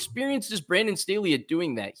 How experienced is Brandon Staley at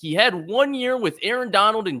doing that? He had 1 year with Aaron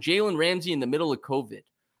Donald and Jalen Ramsey in the middle of COVID.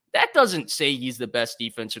 That doesn't say he's the best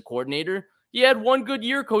defensive coordinator. He had 1 good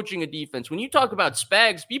year coaching a defense. When you talk about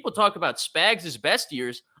Spags, people talk about Spags' best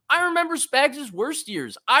years. I remember Spags' worst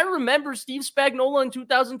years. I remember Steve Spagnuolo in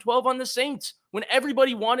 2012 on the Saints when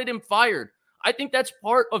everybody wanted him fired. I think that's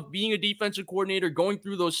part of being a defensive coordinator, going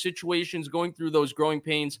through those situations, going through those growing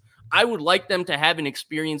pains. I would like them to have an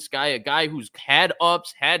experienced guy, a guy who's had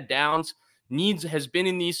ups, had downs, has been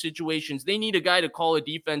in these situations. They need a guy to call a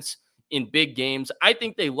defense in big games. I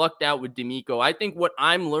think they lucked out with D'Amico. I think what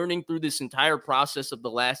I'm learning through this entire process of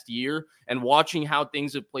the last year and watching how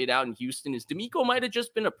things have played out in Houston is D'Amico might have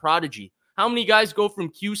just been a prodigy. How many guys go from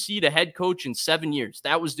QC to head coach in 7 years?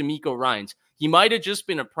 That was D'Amico Ryans. He might have just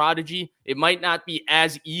been a prodigy. It might not be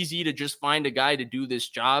as easy to just find a guy to do this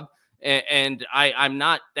job. And I'm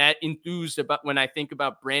not that enthused about when I think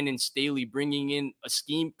about Brandon Staley bringing in a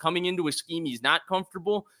scheme, coming into a scheme he's not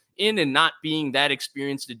comfortable in, and not being that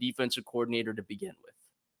experienced a defensive coordinator to begin with.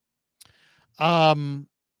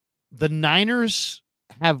 The Niners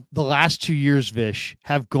have the last 2 years, Vish,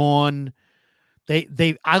 have gone.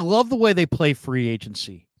 I love the way they play free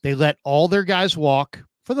agency. They let all their guys walk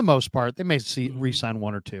for the most part. They may re-sign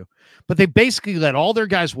one or two, but they basically let all their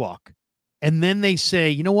guys walk. And then they say,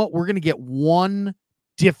 you know what? We're going to get one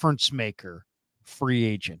difference maker free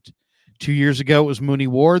agent. 2 years ago, it was Mooney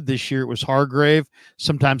Ward. This year, it was Hargrave.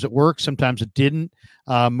 Sometimes it worked. Sometimes it didn't.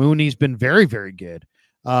 Mooney's been very, very good.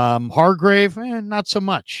 Hargrave, not so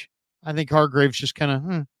much. I think Hargrave's just kind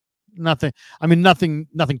of nothing. I mean, nothing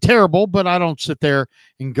terrible, but I don't sit there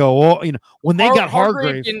and go, oh, when they got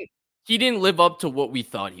Hargrave. He didn't live up to what we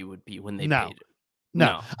thought he would be when they paid him.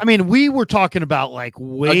 No. I mean, we were talking about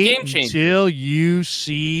wait until you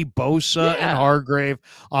see Bosa and Hargrave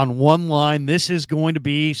on one line. This is going to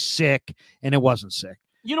be sick, and it wasn't sick.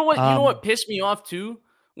 You know what? You know what pissed me off too?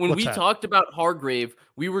 When we talked about Hargrave,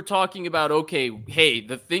 we were talking about, okay, hey,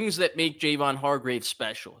 the things that make Javon Hargrave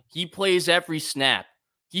special. He plays every snap.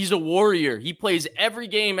 He's a warrior. He plays every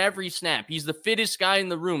game, every snap. He's the fittest guy in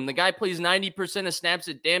the room. The guy plays 90% of snaps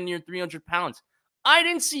at damn near 300 pounds. I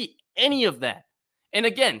didn't see any of that. And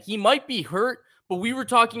again, he might be hurt, but we were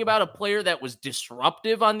talking about a player that was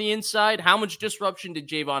disruptive on the inside. How much disruption did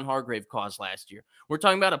Javon Hargrave cause last year? We're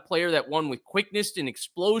talking about a player that won with quickness and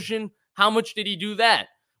explosion. How much did he do that?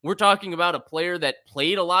 We're talking about a player that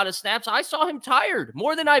played a lot of snaps. I saw him tired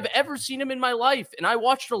more than I've ever seen him in my life. And I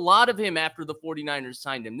watched a lot of him after the 49ers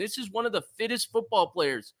signed him. This is one of the fittest football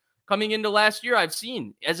players coming into last year I've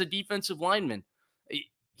seen as a defensive lineman.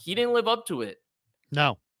 He didn't live up to it.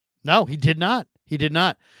 No, he did not. He did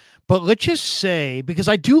not. But let's just say, because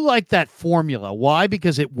I do like that formula. Why?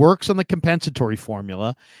 Because it works on the compensatory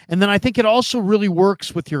formula. And then I think it also really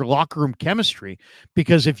works with your locker room chemistry.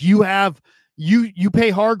 Because if you have, you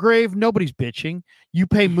pay Hargrave, nobody's bitching. You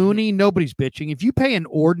pay Mooney, nobody's bitching. If you pay an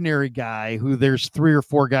ordinary guy who there's 3 or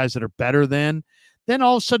 4 guys that are better than, then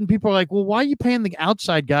all of a sudden people are like, well, why are you paying the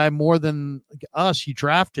outside guy more than us? You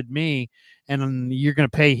drafted me. And you're going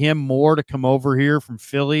to pay him more to come over here from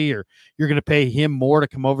Philly, or you're going to pay him more to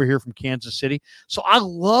come over here from Kansas City. So I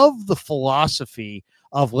love the philosophy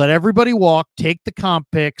of let everybody walk, take the comp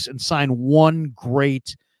picks, and sign one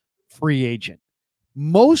great free agent.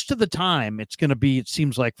 Most of the time, it's going to be, it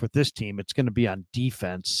seems like for this team, it's going to be on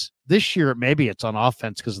defense. This year, maybe it's on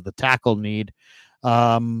offense because of the tackle need.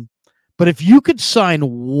 But if you could sign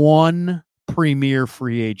one premier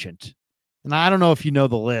free agent, and I don't know if you know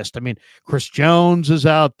the list. I mean, Chris Jones is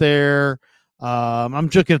out there. I'm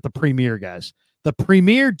just looking at the premier guys. The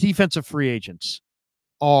premier defensive free agents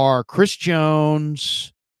are Chris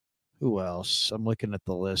Jones. Who else? I'm looking at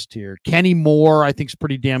the list here. Kenny Moore, I think, is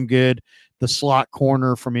pretty damn good. The slot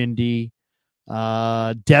corner from Indy.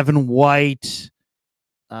 Devin White.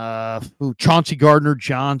 Chauncey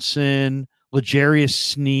Gardner-Johnson. L'Jarius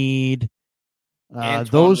Sneed.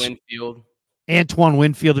 Antoine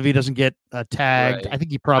Winfield, if he doesn't get tagged. Right. I think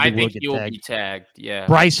he probably will get tagged. Be tagged. Yeah.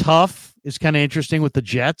 Bryce Huff is kind of interesting with the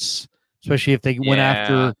Jets, especially if they went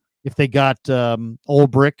after, if they got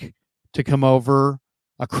Ulbrich to come over.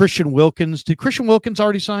 Christian Wilkins. Did Christian Wilkins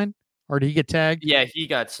already sign, or did he get tagged? Yeah, he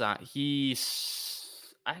got signed.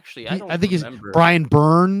 I think remember. Brian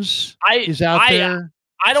Burns is out there.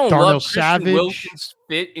 I don't Darnell love Savage. Christian Wilkins'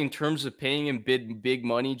 fit in terms of paying him big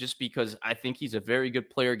money, just because I think he's a very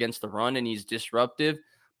good player against the run and he's disruptive,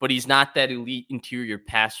 but he's not that elite interior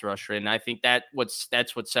pass rusher. And I think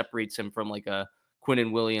that's what separates him from like a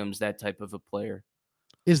Quinnen Williams, that type of a player.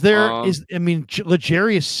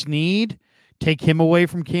 L'Jarius Sneed, take him away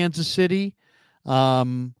from Kansas City.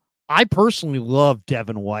 I personally love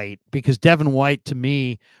Devin White because Devin White to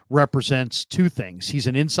me represents two things. He's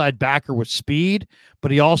an inside backer with speed, but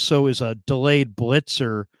he also is a delayed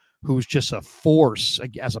blitzer who's just a force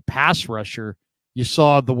as a pass rusher. You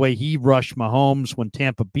saw the way he rushed Mahomes when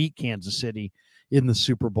Tampa beat Kansas City in the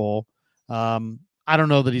Super Bowl. I don't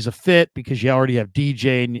know that he's a fit because you already have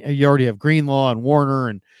DJ and you already have Greenlaw and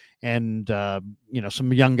Warner and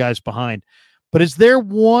some young guys behind. But is there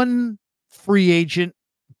one free agent,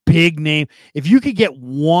 big name? If you could get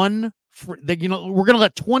one, we're going to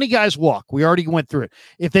let 20 guys walk. We already went through it.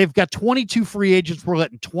 If they've got 22 free agents, we're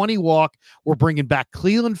letting 20 walk. We're bringing back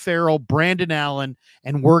Cleveland Farrell, Brandon Allen,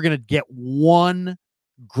 and we're going to get one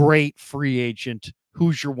great free agent.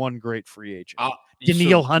 Who's your one great free agent?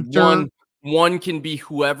 Danielle Hunter. one can be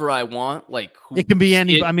whoever I want. Like It can be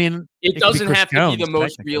any. I mean, it could be doesn't Chris have to be the Jones,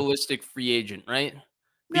 most technically. realistic free agent, right?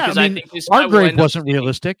 Yeah, I Because I mean, think this guy will Hargrave end up wasn't staying.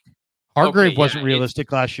 realistic. Okay, Hargrave yeah, wasn't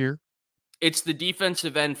realistic last year. it's the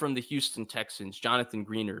defensive end from the Houston Texans, Jonathan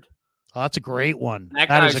Greenard. Oh, that's a great one. That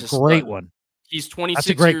That is guy's a a great stud. one. He's That's a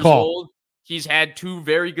 26 great years call. old. He's had 2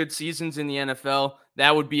 very good seasons in the NFL.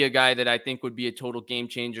 That would be a guy that I think would be a total game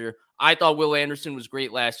changer. I thought Will Anderson was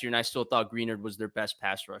great last year, and I still thought Greenard was their best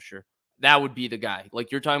pass rusher. That would be the guy.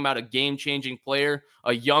 Like, you're talking about a game-changing player,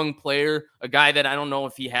 a young player, a guy that I don't know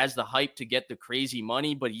if he has the hype to get the crazy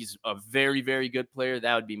money, but he's a very, very good player.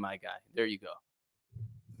 That would be my guy. There you go.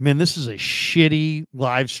 Man, this is a shitty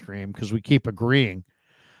live stream because we keep agreeing.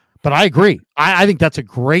 But I agree. I think that's a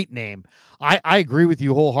great name. I agree with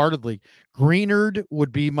you wholeheartedly. Greenard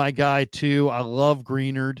would be my guy too. I love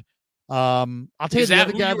Greenard. I'll tell you Is the that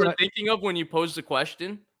other who guy you were that thinking of when you posed the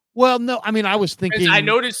question? well, no, I mean I was Because thinking I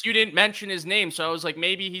noticed you didn't mention his name, so I was like,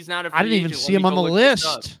 maybe he's not a free I didn't even agent. see Let him me on go the look this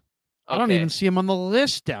up. list. I don't even Okay. see him on the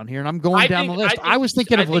list down here, and I'm going down the list. I was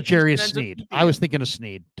thinking of Houston L'Jarius ends up Sneed. keeping I was him. thinking of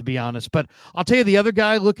Sneed, to be honest. But I'll tell you the other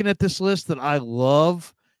guy looking at this list that I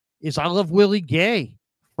love is Willie Gay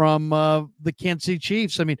from the Kansas City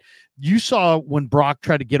Chiefs. I mean, you saw when Brock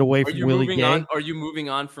tried to get away from Willie Gay. Are you moving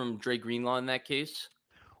on from Dre Greenlaw in that case?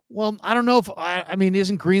 Well, I don't know if I mean,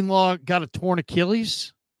 isn't Greenlaw got a torn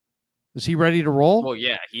Achilles? Is he ready to roll? Well,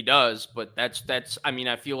 yeah, he does, but that's I mean,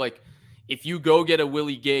 I feel like if you go get a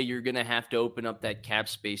Willie Gay, you're gonna have to open up that cap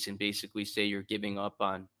space and basically say you're giving up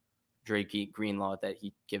on Drake Greenlaw that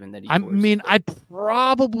he given that he. I mean, I'd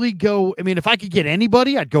probably go. I mean, if I could get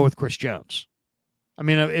anybody, I'd go with Chris Jones. I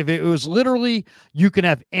mean, if it was literally you can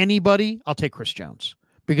have anybody, I'll take Chris Jones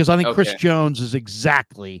because I think Chris Jones is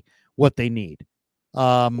exactly what they need.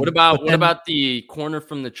 What about the corner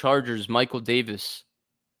from the Chargers, Michael Davis?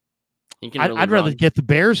 I'd rather get the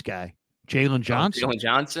Bears guy, Jalen Johnson. Jalen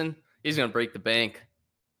Johnson, he's gonna break the bank.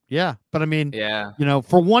 Yeah, but I mean, yeah, you know,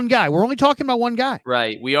 for one guy, we're only talking about one guy.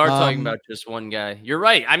 Right, we are talking about just one guy. You're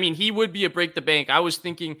right. I mean, he would be a break the bank. I was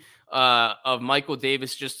thinking of Michael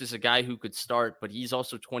Davis just as a guy who could start, but he's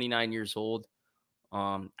also 29 years old.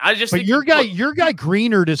 I just think your guy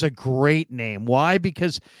Greenard is a great name. Why?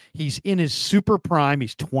 Because he's in his super prime.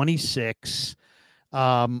 He's 26.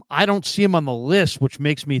 I don't see him on the list, which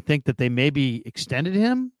makes me think that they maybe extended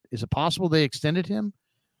him. Is it possible they extended him?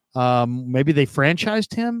 Maybe they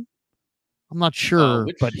franchised him. I'm not sure,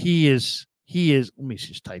 but he is. Let me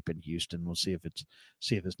just type in Houston. We'll see if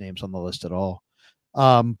his name's on the list at all.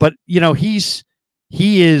 But you know, he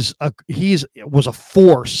was a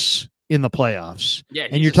force in the playoffs. Yeah,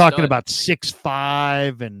 and you're talking about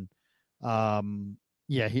 6'5" and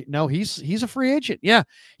he's a free agent. Yeah.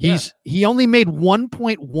 He only made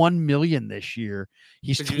 1.1 million this year.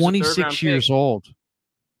 He's 26 years old.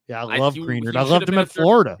 Yeah, I love Greenard. I loved him at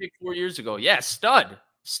Florida 4 years ago. Yeah, stud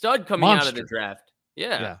coming out of the draft.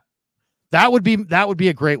 Yeah. That would be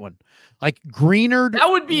a great one. Like Greenard. That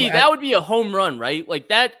would be a home run, right? Like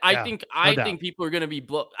that. I think people are going to be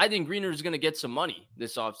I think Greenard is going to get some money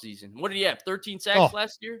this offseason. What did he have? 13 sacks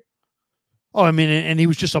last year? Oh, I mean, and he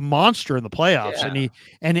was just a monster in the playoffs. Yeah.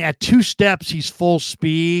 And at 2 steps, he's full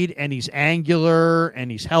speed and he's angular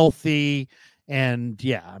and he's healthy. And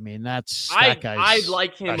yeah, I mean, that guy's I'd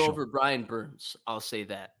like him special. over Brian Burns. I'll say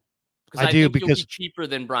that. I do think because he'll be cheaper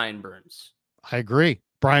than Brian Burns. I agree.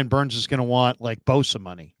 Brian Burns is going to want like Bosa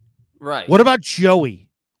money. Right. What about Joey?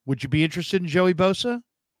 Would you be interested in Joey Bosa?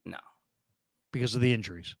 No. Because of the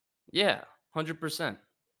injuries. Yeah, 100%.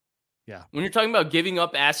 Yeah. When you're talking about giving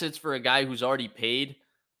up assets for a guy who's already paid,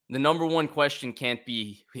 the number one question can't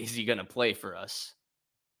be, is he going to play for us?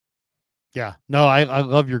 Yeah. No, I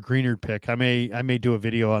love your Greenard pick. I may do a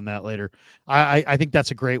video on that later. I think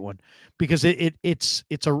that's a great one because it's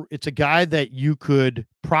a guy that you could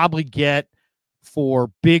probably get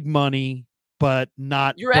for big money, but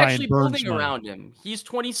not You're Brian actually Burns building money. around him. He's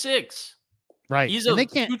 26. Right. He's a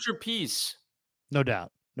future piece. No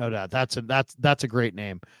doubt. That's a great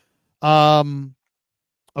name.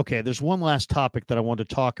 Okay, there's one last topic that I wanted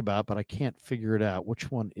to talk about, but I can't figure it out. Which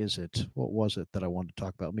one is it? What was it that I wanted to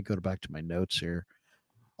talk about? Let me go back to my notes here.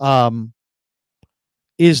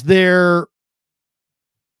 Is there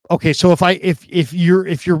okay, so if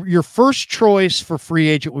your first choice for free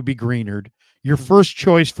agent would be Greenard, your first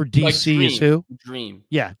choice for DC is who? Dream.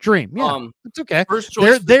 Yeah, Dream. Yeah, it's okay. First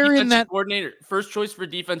choice they're in that coordinator. First choice for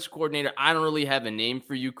defense coordinator. I don't really have a name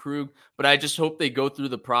for you, Krug, but I just hope they go through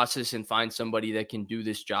the process and find somebody that can do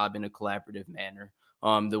this job in a collaborative manner,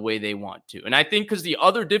 the way they want to. And I think because the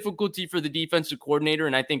other difficulty for the defensive coordinator,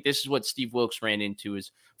 and I think this is what Steve Wilkes ran into,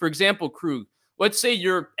 is, for example, Krug. Let's say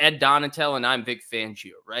you're Ed Donatel and I'm Vic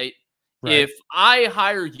Fangio, right? Right. If I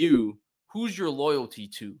hire you, who's your loyalty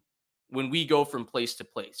to when we go from place to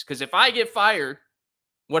place? Because if I get fired,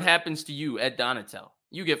 what happens to you, Ed Donatel?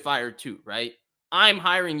 You get fired too, right? I'm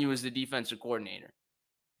hiring you as the defensive coordinator.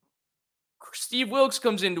 Steve Wilks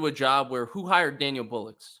comes into a job where who hired Daniel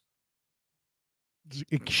Bullocks?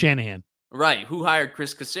 Shanahan. Right. Who hired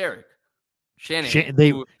Chris Kasarik? Shanahan.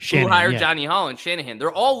 Who hired Johnny Holland? Shanahan.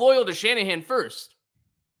 They're all loyal to Shanahan first.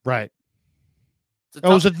 Right. It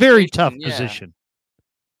was a very tough position.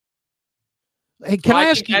 Hey, can I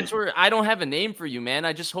ask you? That's where I don't have a name for you, man.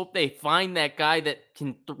 I just hope they find that guy that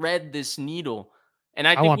can thread this needle. And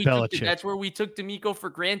I think that's where we took D'Amico for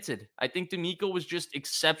granted. I think D'Amico was just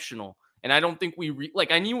exceptional. And I don't think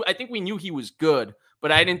I think we knew he was good,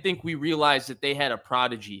 but I didn't think we realized that they had a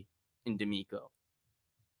prodigy in D'Amico.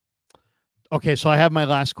 Okay, so I have my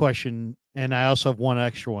last question, and I also have one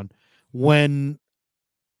extra one. When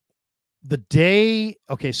the day,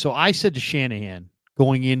 so I said to Shanahan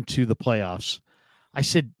going into the playoffs, I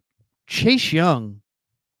said, Chase Young,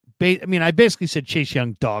 I basically said Chase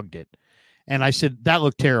Young dogged it. And I said, that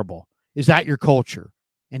looked terrible. Is that your culture?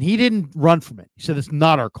 And he didn't run from it. He said, it's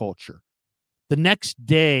not our culture. The next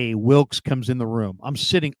day, Wilks comes in the room. I'm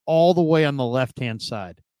sitting all the way on the left-hand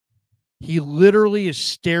side. He literally is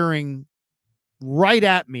staring right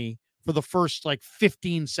at me for the first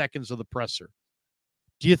 15 seconds of the presser.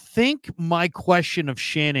 Do you think my question of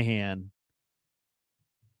Shanahan,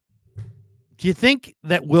 do you think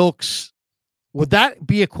that Wilks, would that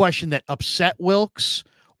be a question that upset Wilks?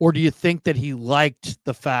 Or do you think that he liked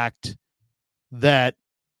the fact that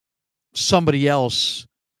somebody else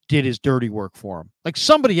did his dirty work for him? Like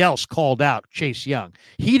somebody else called out Chase Young.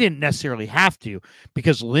 He didn't necessarily have to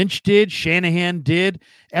because Lynch did, Shanahan did,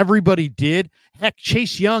 everybody did. Heck,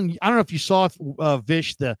 Chase Young, I don't know if you saw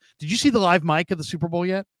Vish, did you see the live mic of the Super Bowl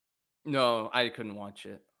yet? No, I couldn't watch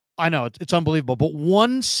it. I know, it's unbelievable. But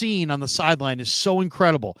one scene on the sideline is so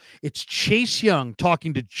incredible. It's Chase Young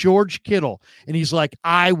talking to George Kittle, and he's like,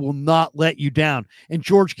 I will not let you down. And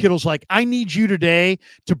George Kittle's like, I need you today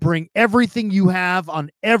to bring everything you have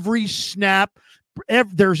on every snap.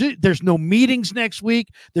 There's no meetings next week.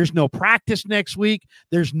 There's no practice next week.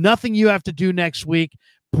 There's nothing you have to do next week.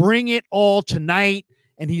 Bring it all tonight.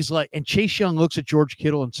 And he's like, and Chase Young looks at George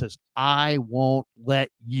Kittle and says, I won't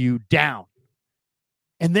let you down.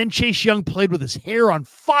 And then Chase Young played with his hair on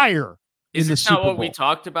fire. Is this not what we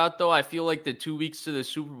talked about, though? I feel like the 2 weeks to the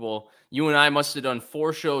Super Bowl, you and I must have done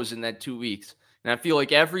 4 shows in that 2 weeks. And I feel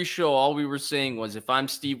like every show, all we were saying was, if I'm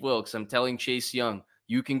Steve Wilks, I'm telling Chase Young,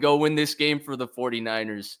 you can go win this game for the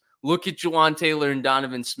 49ers. Look at Juwan Taylor and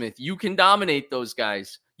Donovan Smith. You can dominate those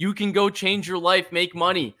guys. You can go change your life, make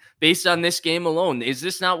money based on this game alone. Is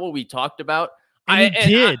this not what we talked about? He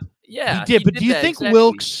did. But do you think exactly.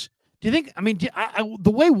 Wilks... Do you think, the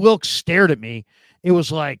way Wilks stared at me, it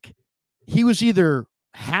was like he was either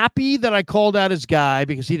happy that I called out his guy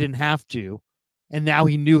because he didn't have to, and now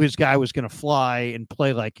he knew his guy was going to fly and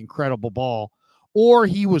play like incredible ball, or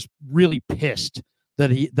he was really pissed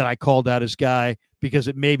that I called out his guy because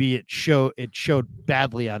it showed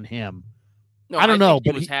badly on him. No, I don't know,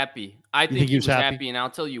 but he was happy. I think he was happy, and I'll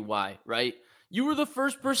tell you why, right? You were the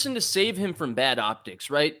first person to save him from bad optics,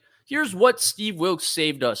 right? Here's what Steve Wilks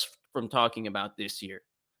saved us from talking about this year.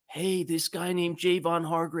 Hey, this guy named Javon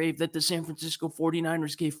Hargrave that the San Francisco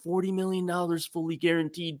 49ers gave $40 million fully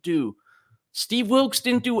guaranteed to. Steve Wilks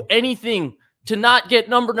didn't do anything to not get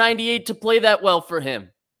number 98 to play that well for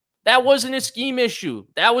him. That wasn't a scheme issue.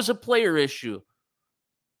 That was a player issue.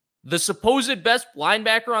 The supposed best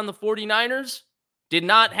linebacker on the 49ers did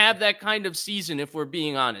not have that kind of season, if we're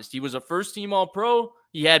being honest. He was a first-team All-Pro.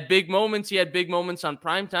 He had big moments. He had big moments on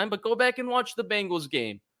primetime, but go back and watch the Bengals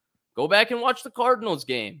game. Go back and watch the Cardinals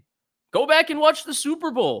game. Go back and watch the Super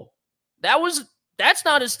Bowl. That's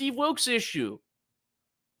not a Steve Wilks issue.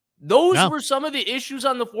 Those were some of the issues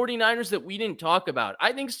on the 49ers that we didn't talk about.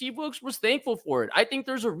 I think Steve Wilks was thankful for it. I think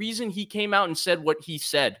there's a reason he came out and said what he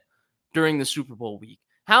said during the Super Bowl week.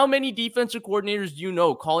 How many defensive coordinators do you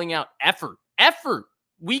know calling out effort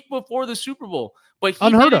week before the Super Bowl? But he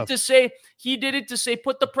did it to say,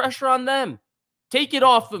 put the pressure on them. Take it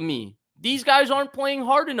off of me. These guys aren't playing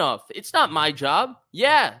hard enough. It's not my job.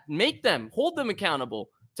 Yeah, make them. Hold them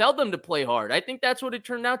accountable. Tell them to play hard. I think that's what it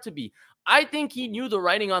turned out to be. I think he knew the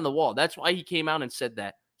writing on the wall. That's why he came out and said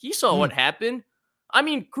that. He saw what happened.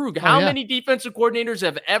 Krueger, how many defensive coordinators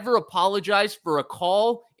have ever apologized for a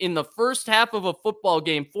call in the first half of a football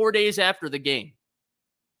game 4 days after the game?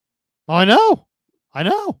 I know.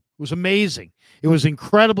 It was amazing. It was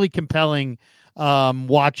incredibly compelling.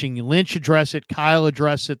 Watching Lynch address it, Kyle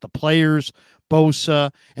address it, the players, Bosa,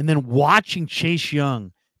 and then watching Chase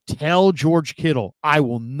Young tell George Kittle, I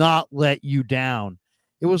will not let you down.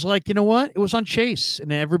 It was like, you know what? It was on Chase,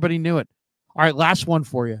 and everybody knew it. All right, last one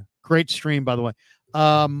for you. Great stream, by the way.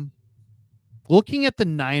 Looking at the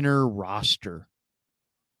Niner roster,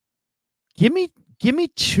 give me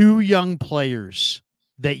two young players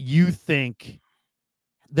that you think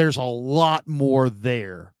there's a lot more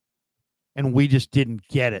there, and we just didn't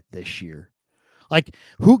get it this year. Like,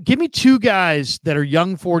 give me two guys that are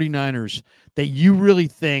young 49ers that you really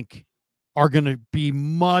think are going to be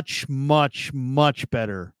much, much, much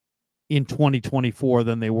better in 2024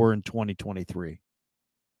 than they were in 2023.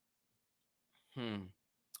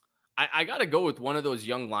 I got to go with one of those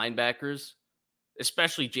young linebackers,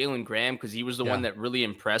 especially Jalen Graham, because he was the one that really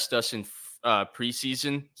impressed us in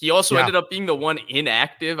preseason. He also ended up being the one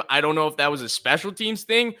inactive. I don't know if that was a special teams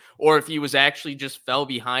thing or if he was actually just fell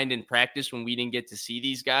behind in practice when we didn't get to see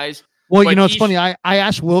these guys. Well, you know, it's funny. I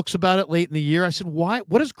asked Wilkes about it late in the year. I said, what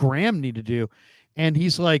does Graham need to do? And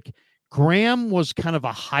he's like, Graham was kind of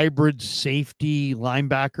a hybrid safety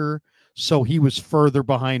linebacker, so he was further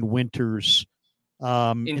behind Winters in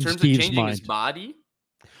terms Steve's of changing mind. his body.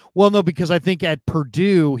 Well, no, because I think at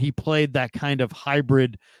Purdue, he played that kind of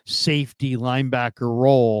hybrid safety linebacker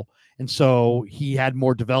role. And so he had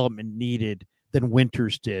more development needed than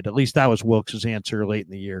Winters did. At least that was Wilkes' answer late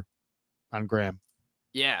in the year on Graham.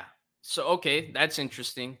 Yeah. So, okay, that's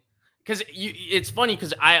interesting. Because it's funny because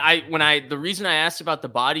the reason I asked about the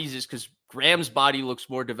bodies is because Graham's body looks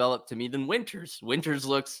more developed to me than Winters. Winters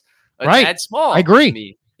looks a tad small. I agree. To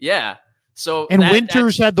me. Yeah. So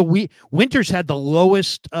Winters had the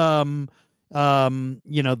lowest you know, on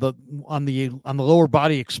the lower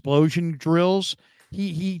body explosion drills.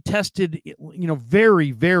 He tested, you know,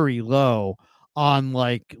 very, very low on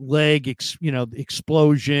like leg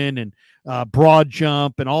explosion and broad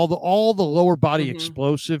jump and all the lower body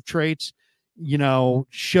explosive traits, you know,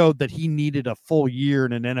 showed that he needed a full year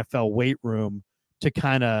in an NFL weight room to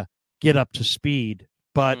kind of get up to speed.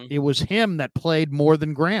 But it was him that played more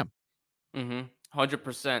than Graham.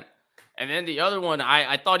 100%. And then the other one,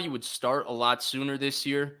 I thought he would start a lot sooner this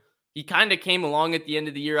year. He kind of came along at the end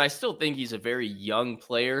of the year. I still think he's a very young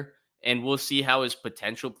player, and we'll see how his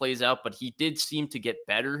potential plays out. But he did seem to get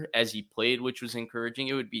better as he played, which was encouraging.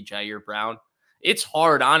 It would be Jair Brown. It's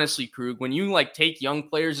hard, honestly, Krug, when you like take young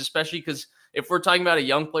players, especially because if we're talking about a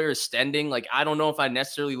young player extending, like I don't know if I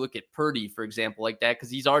necessarily look at Purdy, for example, like that, because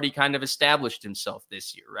he's already kind of established himself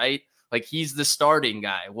this year, right? Like he's the starting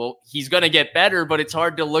guy. Well, he's going to get better, but it's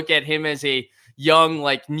hard to look at him as a young,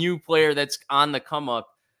 like new player that's on the come up.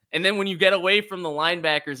 And then when you get away from the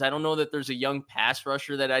linebackers, I don't know that there's a young pass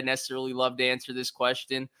rusher that I necessarily love to answer this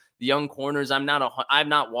question. The young corners, I've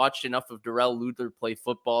not watched enough of Darrell Luther play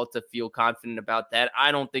football to feel confident about that.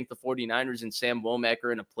 I don't think the 49ers and Sam Womack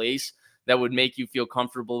are in a place that would make you feel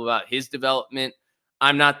comfortable about his development.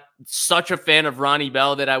 I'm not such a fan of Ronnie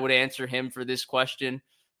Bell that I would answer him for this question.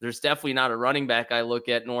 There's definitely not a running back I look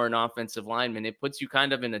at nor an offensive lineman. It puts you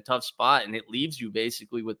kind of in a tough spot, and it leaves you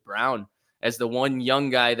basically with Brown as the one young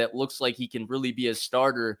guy that looks like he can really be a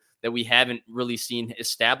starter that we haven't really seen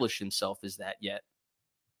establish himself as that yet.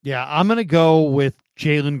 Yeah, I'm going to go with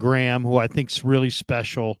Jalen Graham, who I think is really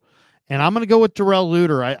special. And I'm going to go with Darrell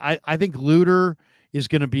Luther. I think Luther is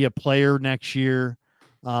going to be a player next year.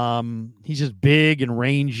 He's just big and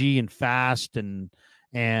rangy and fast and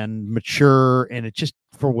mature. And it just,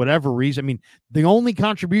 for whatever reason, I mean, the only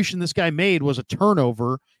contribution this guy made was a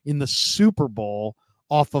turnover in the Super Bowl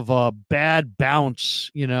off of a bad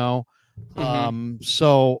bounce, you know.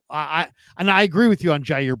 So I agree with you on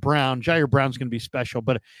Jair Brown. Jair Brown's going to be special,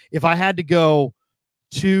 but if I had to go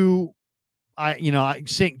to, I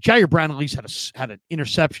think Jair Brown at least had an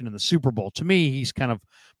interception in the Super Bowl. To me, he's kind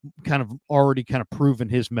of already kind of proven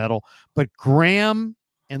his mettle. But Graham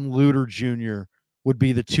and Luther Jr. would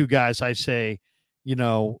be the two guys I say, you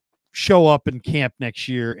know, show up in camp next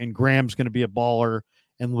year, and Graham's going to be a baller,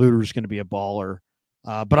 and Luther's going to be a baller.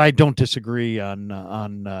 But I don't disagree on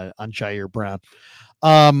Jair Brown.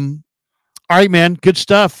 All right, man, good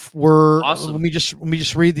stuff. We're awesome. Let me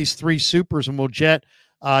just read these three supers, and we'll jet.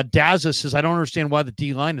 Dazza says, I don't understand why the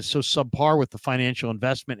D line is so subpar with the financial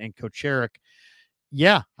investment in Kocherik.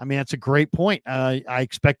 Yeah, I mean that's a great point. I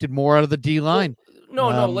expected more out of the D line.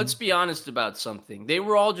 Well, no. Let's be honest about something. They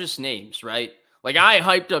were all just names, right? Like I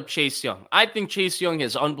hyped up Chase Young. I think Chase Young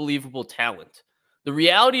has unbelievable talent. The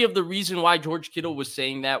reality of the reason why George Kittle was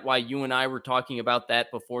saying that, why you and I were talking about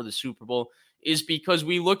that before the Super Bowl, is because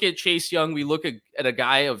we look at Chase Young, we look at a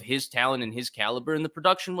guy of his talent and his caliber, and the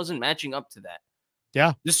production wasn't matching up to that.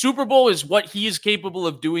 Yeah. The Super Bowl is what he is capable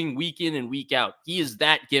of doing week in and week out. He is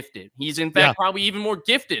that gifted. He's, in fact, probably even more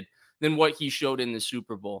gifted than what he showed in the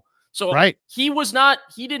Super Bowl. So Right. he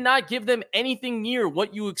did not give them anything near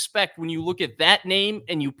what you expect when you look at that name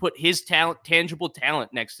and you put his tangible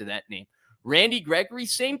talent next to that name. Randy Gregory,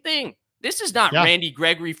 same thing. This is not Randy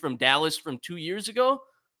Gregory from Dallas from 2 years ago.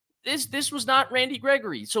 This was not Randy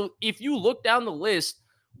Gregory. So if you look down the list,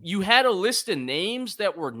 you had a list of names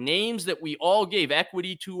that were names that we all gave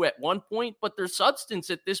equity to at one point, but their substance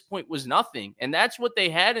at this point was nothing. And that's what they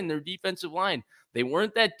had in their defensive line. They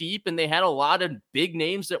weren't that deep, and they had a lot of big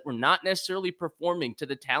names that were not necessarily performing to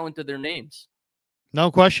the talent of their names.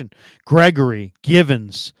 No question. Gregory,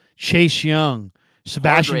 Givens, Chase Young,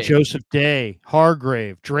 Sebastian Joseph Day,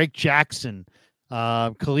 Hargrave, Drake Jackson,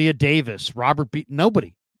 Kalia Davis, Robert B.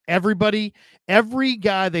 Nobody. Everybody, every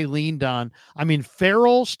guy they leaned on. I mean,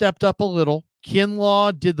 Farrell stepped up a little.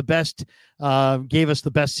 Kinlaw did the best, gave us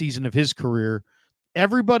the best season of his career.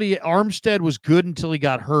 Everybody, Armstead was good until he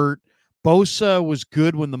got hurt. Bosa was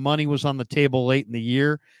good when the money was on the table late in the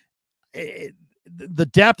year. The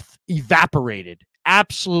depth evaporated,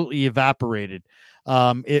 absolutely evaporated.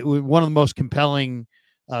 It was one of the most compelling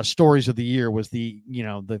stories of the year was the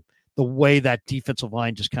way that defensive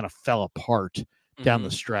line just kind of fell apart down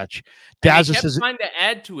the stretch. Dazza says trying to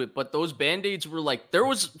add to it, but those Band-Aids were like there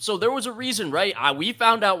was a reason, right? We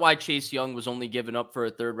found out why Chase Young was only given up for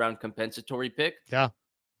a 3rd round compensatory pick.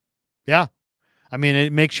 Yeah. I mean,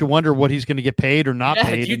 it makes you wonder what he's going to get paid or not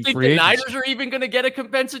paid. Do you think the Niners are even going to get a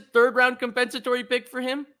 3rd round compensatory pick for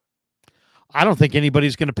him? I don't think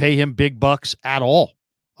anybody's going to pay him big bucks at all.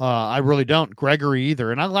 I really don't. Gregory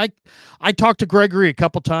either. And I talked to Gregory a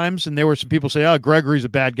couple times, and there were some people say, "Oh, Gregory's a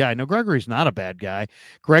bad guy." No, Gregory's not a bad guy.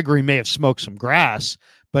 Gregory may have smoked some grass,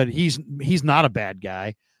 but he's not a bad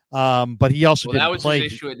guy. But he also didn't play. That was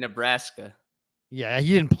his issue at Nebraska. Yeah,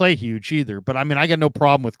 he didn't play huge either. But I mean, I got no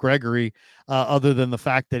problem with Gregory, other than the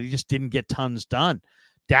fact that he just didn't get tons done.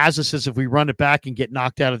 Dazza says, if we run it back and get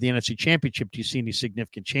knocked out of the NFC Championship, do you see any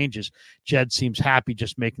significant changes? Jed seems happy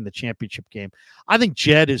just making the championship game. I think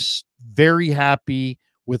Jed is very happy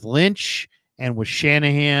with Lynch and with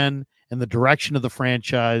Shanahan and the direction of the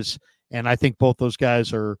franchise. And I think both those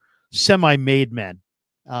guys are semi-made men.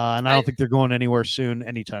 And I don't think they're going anywhere soon,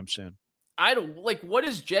 anytime soon. What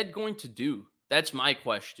is Jed going to do? That's my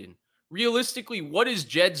question. Realistically, what is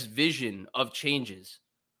Jed's vision of changes?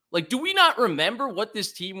 Like, do we not remember what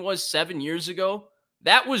this team was 7 years ago?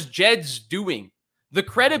 That was Jed's doing. The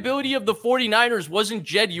credibility of the 49ers wasn't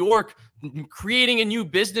Jed York creating a new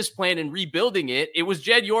business plan and rebuilding it. It was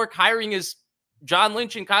Jed York hiring his John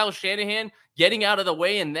Lynch and Kyle Shanahan, getting out of the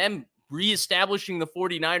way, and them reestablishing the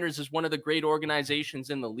 49ers as one of the great organizations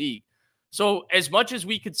in the league. So as much as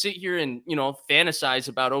we could sit here and, fantasize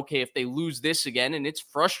about, okay, if they lose this again, and it's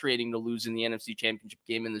frustrating to lose in the NFC Championship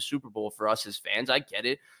game in the Super Bowl for us as fans, I get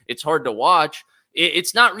it. It's hard to watch.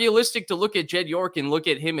 It's not realistic to look at Jed York and look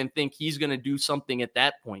at him and think he's going to do something at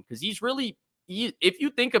that point. Because if you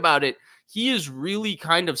think about it, he is really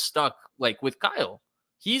kind of stuck like with Kyle.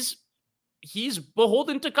 He's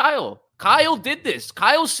beholden to Kyle. Kyle did this.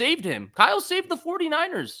 Kyle saved him. Kyle saved the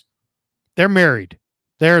 49ers. They're married.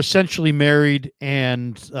 They're essentially married,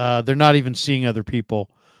 and they're not even seeing other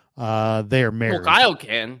people. They are married. Well, Kyle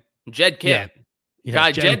can. Jed can't.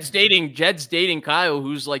 Yeah, Jed's dating Kyle,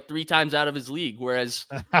 who's like 3 times out of his league, whereas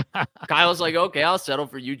Kyle's like, okay, I'll settle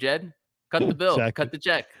for you, Jed. Cut the bill. Exactly. Cut the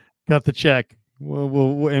check. Cut the check.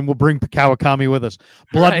 We'll bring Kawakami with us.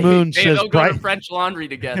 Blood Moon says they'll go to French Laundry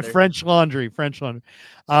together. French Laundry.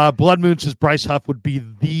 Blood Moon says Bryce Huff would be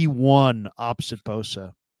the one opposite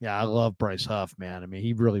Bosa. Yeah, I love Bryce Huff, man. I mean,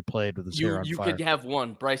 he really played with his hair on fire. You could have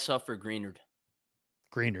one, Bryce Huff or Greenard.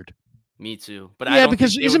 Me too. But I don't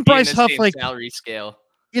because think isn't Bryce Huff like salary scale?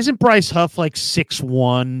 Isn't Bryce Huff like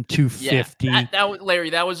 6'1", 250? Yeah, Larry,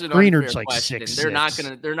 that was an Greenard's unfair like question.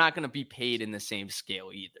 6'6". They're not gonna be paid in the same scale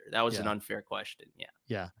either. That was an unfair question.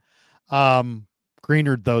 Yeah.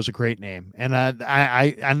 Greenard though is a great name, and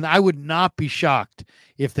I would not be shocked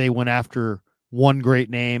if they went after one great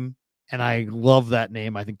name. And I love that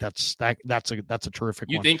name. I think that's a terrific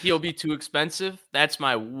one. You think he'll be too expensive? That's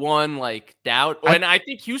my one doubt. And I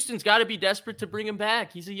think Houston's got to be desperate to bring him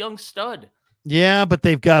back. He's a young stud. Yeah, but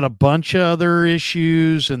they've got a bunch of other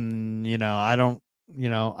issues, and they got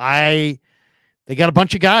a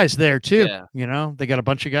bunch of guys there too. Yeah. They got a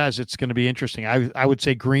bunch of guys. It's going to be interesting. I would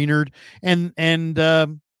say Greenard and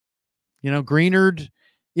Greenard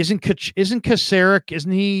isn't Kasarik,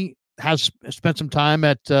 isn't he? Has spent some time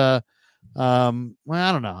at I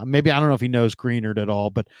don't know. Maybe I don't know if he knows Greenard at all,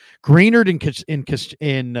 but Greenard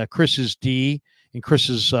in Chris's D and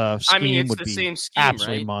Chris's scheme would be the same scheme,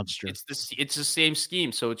 absolutely right? monster. It's the same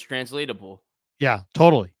scheme, so it's translatable. Yeah,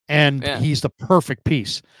 totally. And Yeah. he's the perfect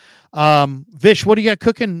piece. Vish, what do you got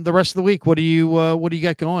cooking the rest of the week? What do you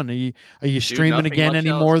got going? Are you Dude, streaming nothing again much else.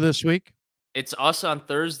 anymore this week? It's us on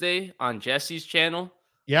Thursday on Jesse's channel.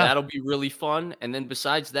 Yeah. That'll be really fun. And then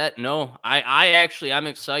besides that, no, I'm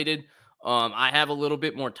excited. I have a little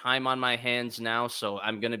bit more time on my hands now, so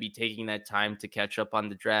I'm going to be taking that time to catch up on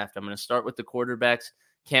the draft. I'm going to start with the quarterbacks.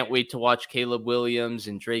 Can't wait to watch Caleb Williams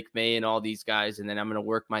and Drake May and all these guys, and then I'm going to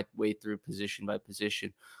work my way through position by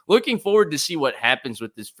position. Looking forward to see what happens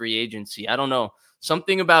with this free agency. I don't know.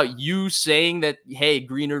 Something about you saying that, hey,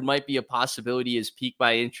 Greenard might be a possibility is piqued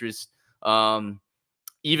my interest even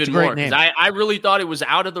more, because I really thought it was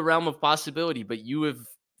out of the realm of possibility, but you have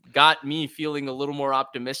got me feeling a little more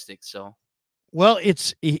optimistic. So, well,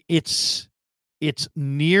 it's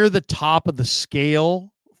near the top of the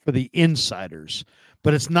scale for the insiders,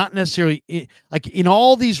 but it's not necessarily like in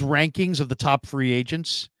all these rankings of the top free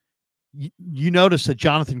agents. You notice that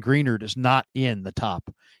Jonathan Greenard is not in the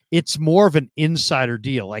top. It's more of an insider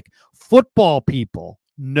deal. Like football people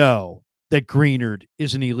know that Greenard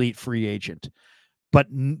is an elite free agent, but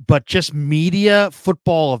just media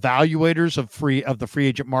football evaluators of the free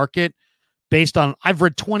agent market, based on, I've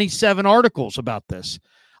read 27 articles about this.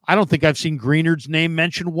 I don't think I've seen Greenard's name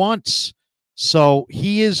mentioned once. So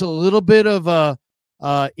he is a little bit of a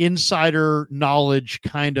insider knowledge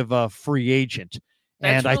kind of a free agent.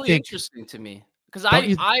 that's And I really think interesting to me, because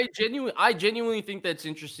I genuinely think that's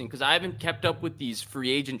interesting, because I haven't kept up with these free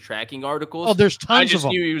agent tracking articles. there's I tons of just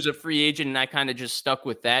them. knew he was a free agent, and I kind of just stuck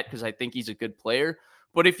with that because I think he's a good player.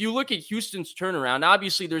 But if you look at Houston's turnaround,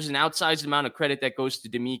 obviously there's an outsized amount of credit that goes to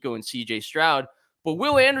D'Amico and CJ Stroud, but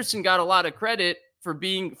Will Anderson got a lot of credit for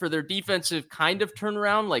their defensive kind of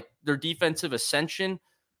turnaround, like their defensive ascension.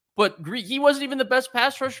 But he wasn't even the best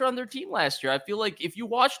pass rusher on their team last year. I feel like if you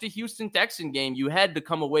watched the Houston Texan game, you had to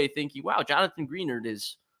come away thinking, wow, Jonathan Greenard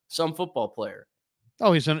is some football player.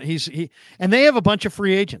 Oh, and they have a bunch of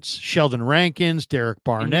free agents: Sheldon Rankins, Derek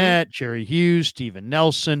Barnett, Jerry Hughes, Steven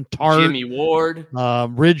Nelson, Tart, Jimmy Ward,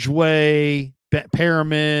 Ridgeway,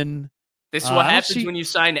 Perriman. This is what happens when you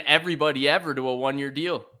sign everybody ever to a 1-year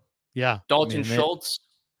deal. Yeah. Dalton Schultz.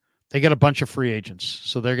 They got a bunch of free agents,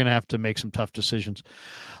 so they're going to have to make some tough decisions.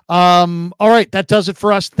 All right, that does it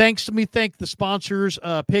for us. Thank the sponsors,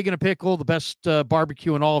 Pig and a Pickle, the best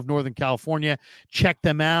barbecue in all of Northern California. Check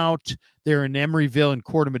them out. They're in Emeryville and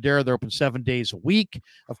Corte Madera. They're open 7 days a week.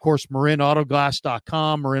 Of course,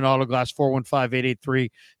 MarinAutoglass.com, Marin Autoglass,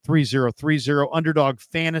 415-883-3030. Underdog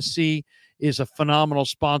Fantasy is a phenomenal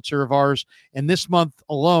sponsor of ours. And this month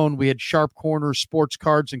alone, we had Sharp Corners Sports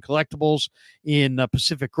Cards and Collectibles in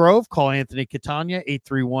Pacific Grove. Call Anthony Catania,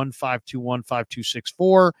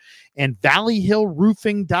 831-521-5264. And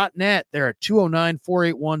ValleyHillRoofing.net. They're at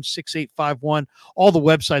 209-481-6851. All the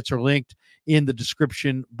websites are linked in the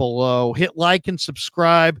description below. Hit like and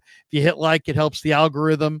subscribe. If you hit like, it helps the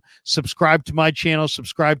algorithm. Subscribe to my channel.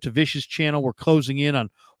 Subscribe to Vish's channel. We're closing in on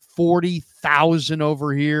 40,000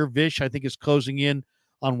 over here. Vish, I think, is closing in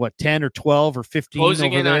on what, 10 or 12 or 15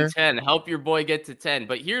 closing over in there. On 10. Help your boy get to 10.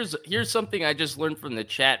 But here's something I just learned from the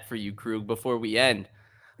chat for you, Krug, before we end.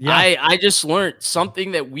 Yeah. I just learned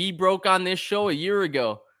something that we broke on this show a year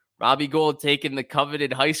ago. Robbie Gould taking the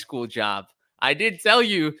coveted high school job. I did tell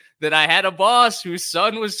you that I had a boss whose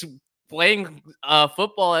son was playing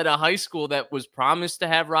football at a high school that was promised to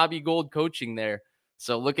have Robbie Gould coaching there.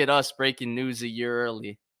 So look at us breaking news a year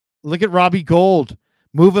early. Look at Robbie Gould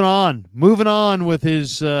moving on with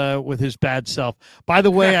his bad self. By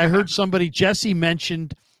the way, I heard Jesse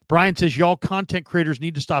mentioned, Brian says, y'all content creators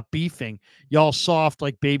need to stop beefing. Y'all soft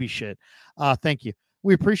like baby shit. Thank you.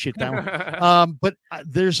 We appreciate that one. But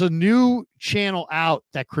there's a new channel out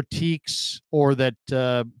that critiques or that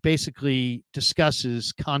basically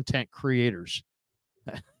discusses content creators.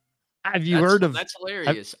 Have you heard of? That's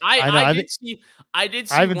hilarious. I did see. I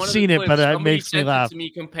haven't seen it, but it makes me laugh. To me,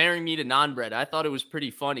 comparing me to non-bread, I thought it was pretty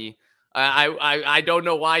funny. I don't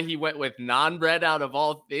know why he went with non-bread out of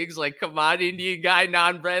all things. Like, come on, Indian guy,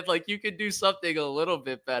 non-bread. Like, you could do something a little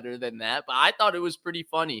bit better than that. But I thought it was pretty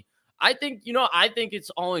funny. I think it's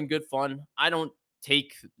all in good fun. I don't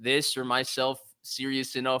take this or myself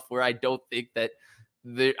serious enough where I don't think that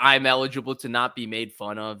I'm eligible to not be made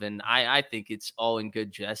fun of. And I think it's all in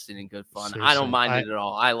good jest and in good fun. Seriously, I don't mind it at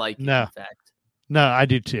all. I like it, in fact. No, I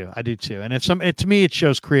do too. And to me, it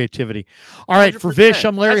shows creativity. All right, 100%. For Vish,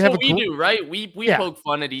 I'm Larry. That's what we do, right? We poke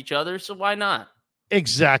fun at each other, so why not?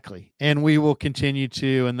 Exactly. And we will continue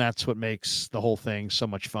to, and that's what makes the whole thing so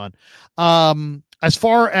much fun. As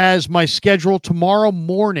far as my schedule, tomorrow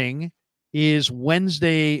morning is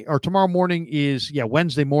Wednesday, or tomorrow morning is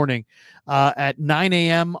Wednesday morning at 9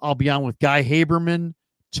 a.m. I'll be on with Guy Haberman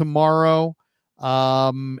tomorrow.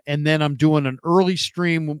 And then I'm doing an early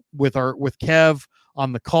stream with Kev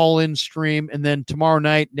on the call-in stream, and then tomorrow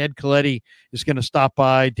night Ned Coletti is going to stop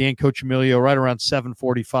by, Dan Cochimilio, right around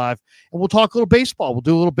 7:45, and we'll talk a little baseball. We'll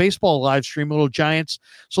do a little baseball live stream, a little Giants,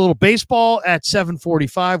 so a little baseball at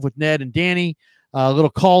 7:45 with Ned and Danny, a little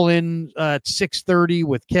call-in at 6:30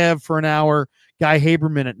 with Kev for an hour, Guy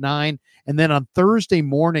Haberman at 9, and then on Thursday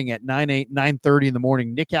morning at 9:30 in the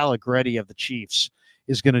morning, Nick Allegretti of the Chiefs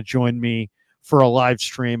is going to join me for a live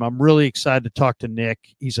stream. I'm really excited to talk to Nick.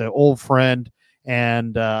 He's an old friend,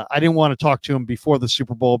 and I didn't want to talk to him before the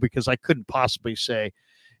Super Bowl because I couldn't possibly say,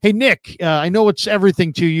 hey, Nick, I know it's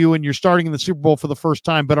everything to you and you're starting in the Super Bowl for the first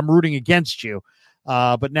time, but I'm rooting against you.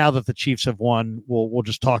 But now that the Chiefs have won, we'll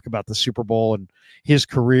just talk about the Super Bowl and his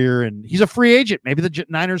career. And he's a free agent. Maybe the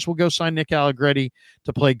Niners will go sign Nick Allegretti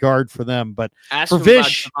to play guard for them. But ask for him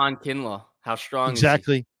Vish, about Javon Kinlaw. How strong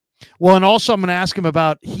exactly. is he? Well, and also I'm going to ask him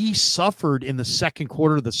about, he suffered in the second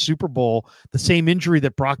quarter of the Super Bowl the same injury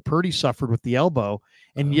that Brock Purdy suffered with the elbow.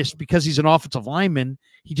 And just because he's an offensive lineman,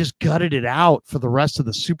 he just gutted it out for the rest of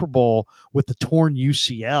the Super Bowl with the torn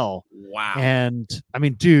UCL. Wow. And I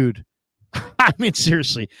mean, dude, I mean,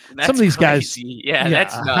 seriously, that's some of these crazy. guys. Yeah,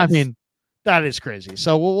 that's nuts. I mean, that is crazy.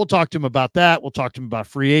 So we'll talk to him about that. We'll talk to him about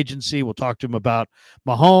free agency. We'll talk to him about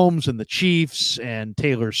Mahomes and the Chiefs and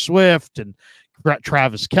Taylor Swift and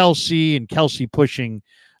Travis Kelce, and Kelce pushing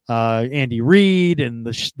Andy Reid, and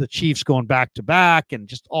the Chiefs going back to back, and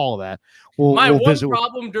just all of that. My one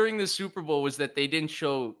problem during the Super Bowl was that they didn't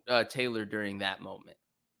show Taylor during that moment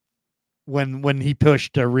when he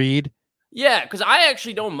pushed Reid. Yeah, because I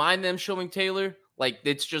actually don't mind them showing Taylor. Like,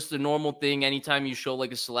 it's just a normal thing anytime you show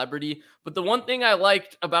like a celebrity. But the one thing I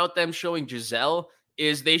liked about them showing Giselle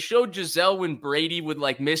is they showed Giselle when Brady would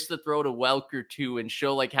like miss the throw to Welker too, and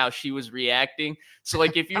show like how she was reacting. So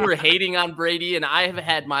like if you were hating on Brady, and I have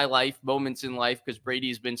had my moments in life because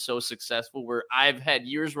Brady's been so successful, where I've had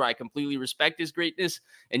years where I completely respect his greatness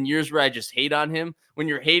and years where I just hate on him. When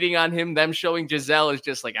you're hating on him, them showing Giselle is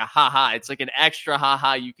just like a ha-ha. It's like an extra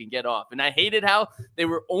ha-ha you can get off. And I hated how they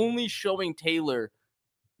were only showing Taylor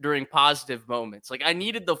during positive moments. Like, I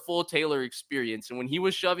needed the full Taylor experience. And when he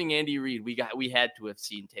was shoving Andy Reid, we had to have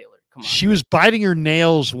seen Taylor. Come on. She was biting her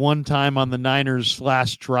nails one time on the Niners'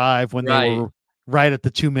 last drive when they were right at the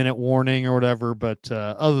 2-minute warning or whatever. But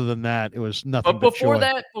other than that, it was nothing. But before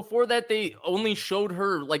that, they only showed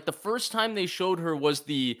her, like, the first time they showed her was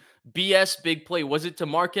the BS big play. Was it to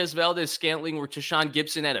Marquez Valdez-Scantling where Tashawn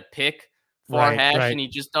Gibson had a pick far hash and he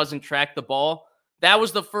just doesn't track the ball? That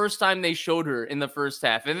was the first time they showed her in the first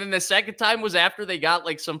half. And then the second time was after they got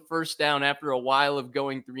like some first down after a while of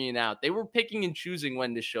going 3 and out. They were picking and choosing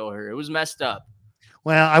when to show her. It was messed up.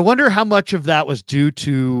 Well, I wonder how much of that was due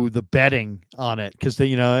to the betting on it, because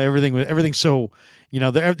everything's so, you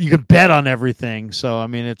can bet on everything. So I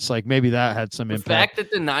mean, it's like maybe that had some impact. The fact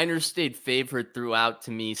that the Niners stayed favored throughout,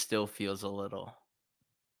 to me, still feels a little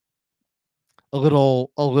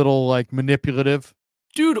like manipulative.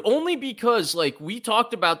 Dude, only because, like, we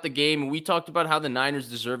talked about the game and we talked about how the Niners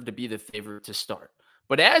deserve to be the favorite to start.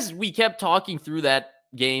 But as we kept talking through that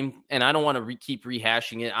game, and I don't want to keep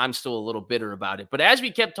rehashing it, I'm still a little bitter about it. But as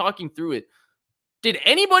we kept talking through it, did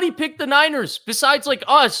anybody pick the Niners besides, like,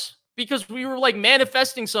 us? Because we were, like,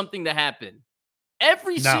 manifesting something to happen.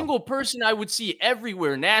 Every single person I would see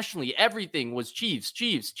everywhere, nationally, everything was Chiefs.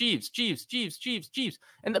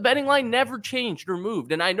 And the betting line never changed or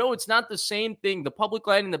moved. And I know it's not the same thing. The public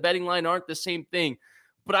line and the betting line aren't the same thing.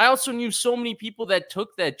 But I also knew so many people that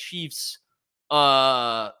took that Chiefs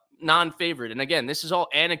non-favorite. And again, this is all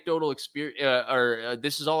anecdotal experience,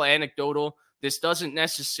 this is all anecdotal. This doesn't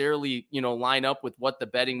necessarily, line up with what the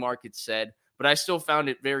betting market said. But I still found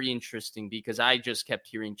it very interesting because I just kept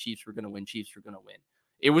hearing Chiefs were going to win. Chiefs were going to win.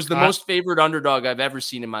 It was the most favored underdog I've ever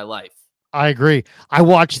seen in my life. I agree. I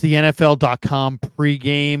watched the NFL.com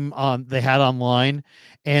pregame they had online,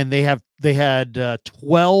 and they had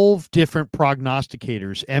 12 different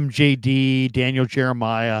prognosticators: MJD, Daniel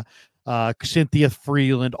Jeremiah, Cynthia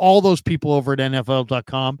Freeland, all those people over at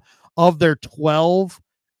NFL.com. Of their 12,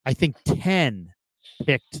 I think 10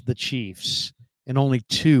 picked the Chiefs, and only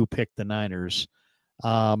 2 picked the Niners.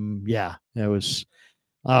 It was,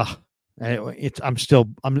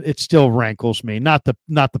 it still rankles me. Not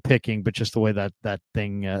the picking, but just the way that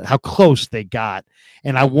thing, how close they got.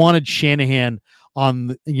 And I wanted Shanahan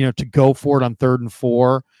to go for it on 3rd and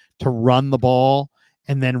 4, to run the ball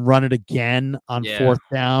and then run it again on 4th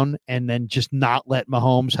down, and then just not let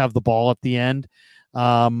Mahomes have the ball at the end.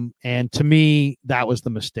 And to me, that was the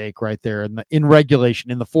mistake right there. And in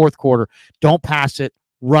regulation, in the fourth quarter, don't pass it,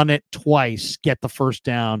 run it twice, get the first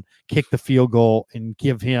down, kick the field goal, and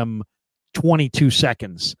give him 22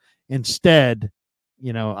 seconds. Instead,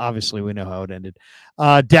 obviously we know how it ended.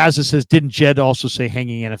 Dazza says, didn't Jed also say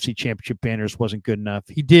hanging NFC Championship banners wasn't good enough?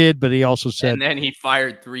 He did, but he also said... And then he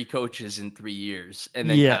fired 3 coaches in 3 years, and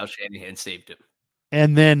then Kyle Shanahan saved him.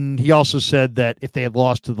 And then he also said that if they had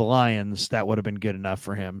lost to the Lions, that would have been good enough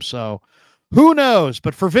for him. So who knows?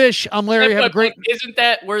 But for Vish, I'm Larry. Have a great... Isn't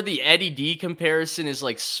that where the Eddie D comparison is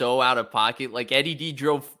like so out of pocket? Like Eddie D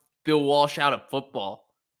drove Bill Walsh out of football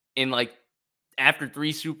in like after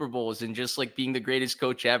 3 Super Bowls and just like being the greatest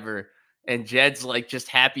coach ever. And Jed's like just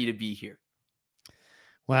happy to be here.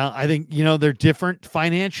 Well, I think, they're different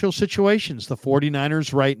financial situations. The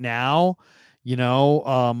 49ers right now,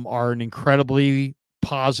 are an incredibly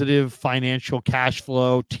positive financial cash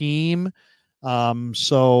flow team.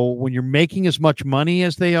 So when you're making as much money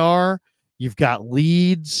as they are, you've got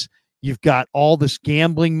leads, you've got all this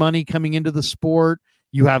gambling money coming into the sport.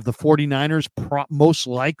 You have the 49ers most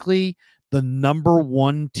likely the number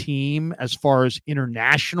 1 team as far as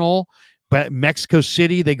international. But Mexico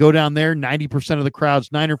City, they go down there, 90% of the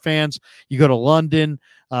crowd's Niner fans. You go to London,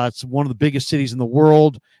 it's one of the biggest cities in the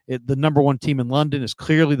world. The number 1 team in London is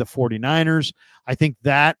clearly the 49ers. I think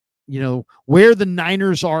that, where the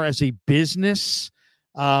Niners are as a business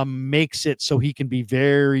makes it so he can be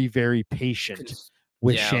very, very patient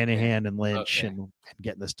with Shanahan and Lynch and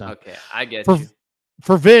getting this done. Okay, I get you.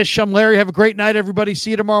 For Vish, I'm Larry. Have a great night, everybody. See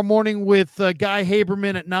you tomorrow morning with Guy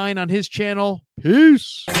Haberman at 9 on his channel.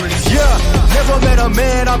 Peace. Yeah, never met a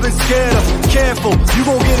man I've been scared of. Careful, you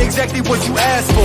gon' get exactly what you asked for.